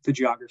the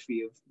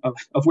geography of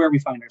where we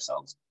find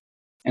ourselves.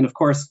 And of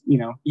course,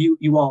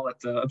 you all at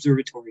the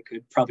observatory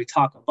could probably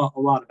talk a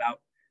lot about,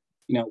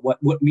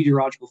 what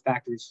meteorological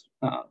factors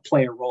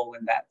play a role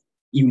in that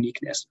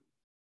uniqueness.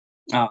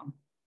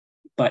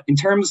 But in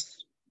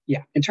terms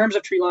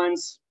of tree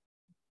lines,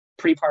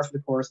 pretty par for the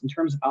course. In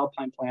terms of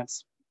alpine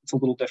plants, it's a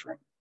little different.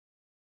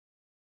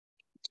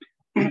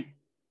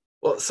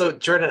 Well, so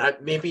Jordan,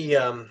 maybe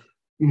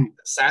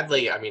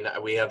sadly, I mean,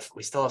 we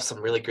still have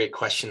some really great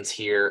questions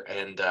here,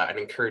 and I'd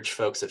encourage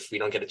folks, if we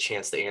don't get a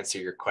chance to answer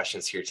your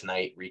questions here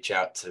tonight, reach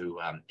out to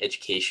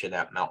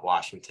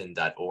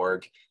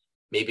education@mountwashington.org.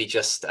 Maybe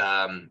just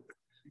time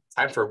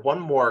for one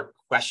more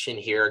question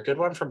here, a good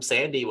one from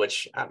Sandy,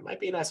 which might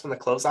be a nice one to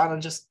close on.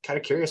 I'm just kind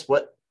of curious,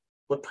 what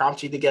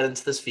prompted you to get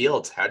into this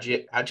field? How'd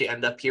you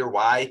end up here?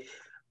 Why,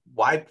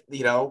 was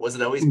it always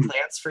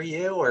plants for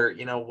you, or,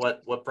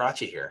 what brought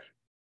you here?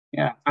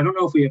 Yeah, I don't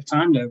know if we have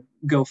time to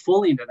go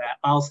fully into that.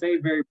 I'll say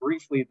very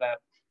briefly that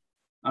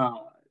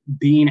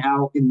being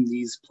out in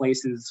these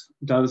places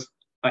does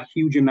a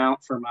huge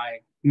amount for my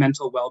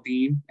mental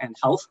well-being and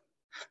health.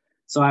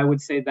 So I would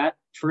say that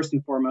first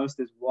and foremost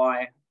is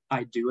why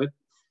I do it.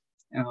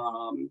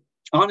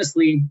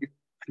 Honestly,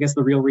 I guess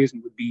the real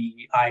reason would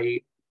be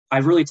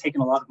I've really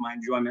taken a lot of my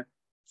enjoyment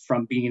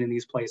from being in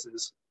these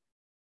places.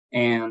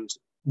 And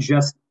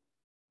just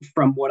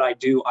from what I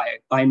do,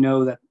 I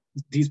know that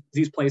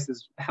these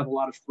places have a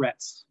lot of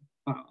threats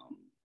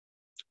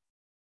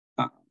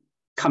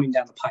coming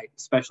down the pipe,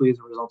 especially as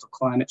a result of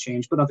climate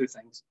change, but other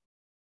things,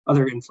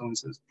 other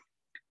influences.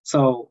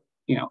 So,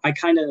 I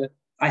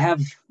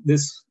have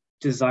this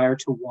desire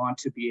to want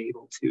to be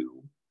able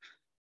to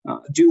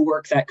do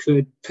work that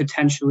could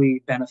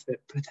potentially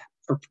benefit,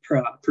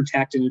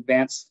 protect, and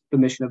advance the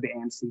mission of the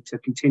AMC to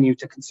continue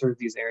to conserve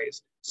these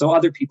areas so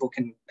other people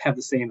can have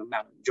the same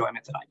amount of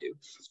enjoyment that I do.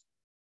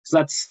 So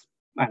that's,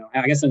 I don't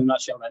know, I guess in a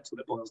nutshell, that's what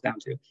it boils down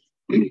to.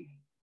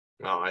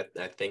 Well,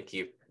 I think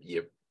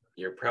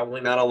you're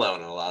probably not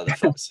alone. A lot of the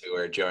folks who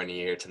are joining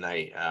you here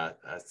tonight,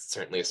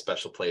 certainly a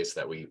special place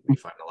that we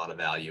find a lot of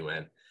value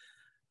in.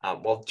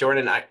 Well,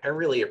 Jordan, I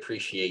really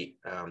appreciate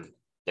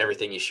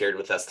everything you shared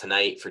with us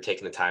tonight, for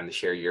taking the time to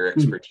share your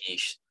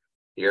expertise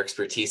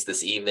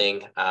this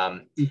evening.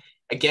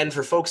 Again,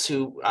 for folks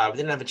who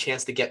didn't have a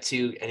chance to get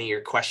to any of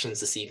your questions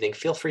this evening,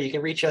 feel free. You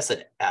can reach us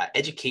at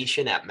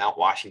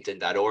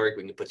education@mountwashington.org.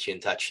 We can put you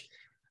in touch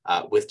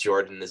with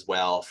Jordan as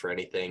well for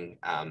anything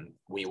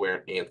we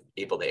weren't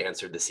able to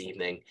answer this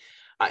evening.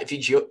 If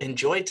you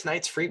enjoyed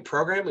tonight's free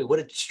program, we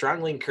would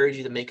strongly encourage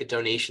you to make a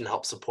donation to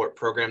help support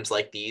programs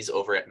like these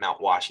over at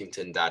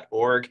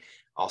mountwashington.org.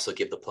 Also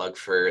give the plug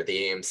for the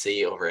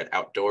AMC over at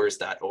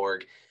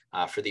outdoors.org.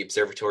 For the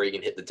observatory, you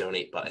can hit the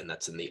donate button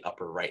that's in the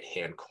upper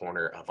right-hand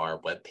corner of our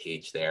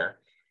webpage there.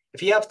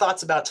 If you have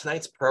thoughts about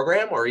tonight's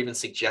program, or even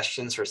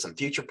suggestions for some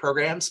future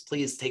programs,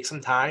 please take some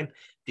time.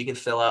 You can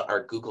fill out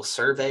our Google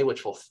survey,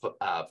 which will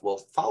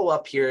follow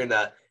up here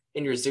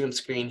in your Zoom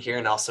screen here,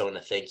 and also in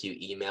a thank you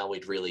email.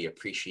 We'd really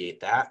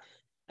appreciate that.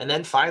 And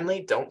then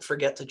finally, don't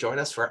forget to join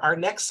us for our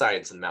next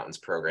Science in the Mountains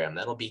program.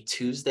 That'll be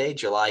Tuesday,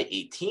 July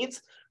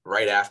 18th,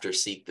 right after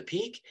Seek the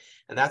Peak.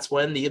 And that's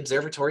when the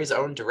observatory's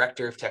own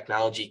Director of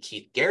Technology,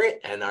 Keith Garrett,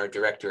 and our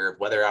Director of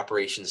Weather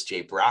Operations,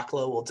 Jay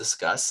Brocklow, will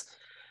discuss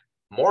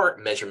more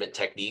measurement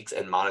techniques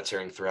and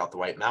monitoring throughout the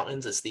White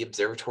Mountains as the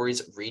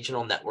observatory's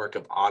regional network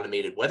of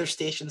automated weather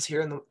stations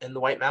here in the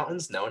White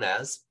Mountains, known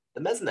as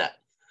the MESNET.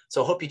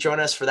 So I hope you join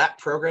us for that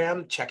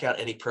program. Check out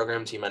any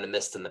programs you might have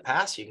missed in the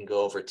past. You can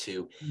go over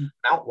to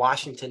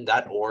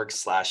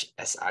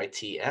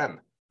mountwashington.org/SITM.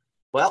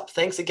 Well,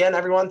 thanks again,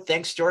 everyone.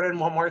 Thanks, Jordan,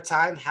 one more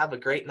time. Have a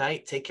great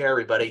night. Take care,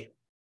 everybody.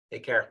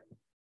 Take care.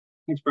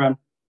 Thanks, Brad.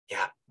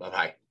 Yeah,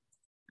 bye-bye.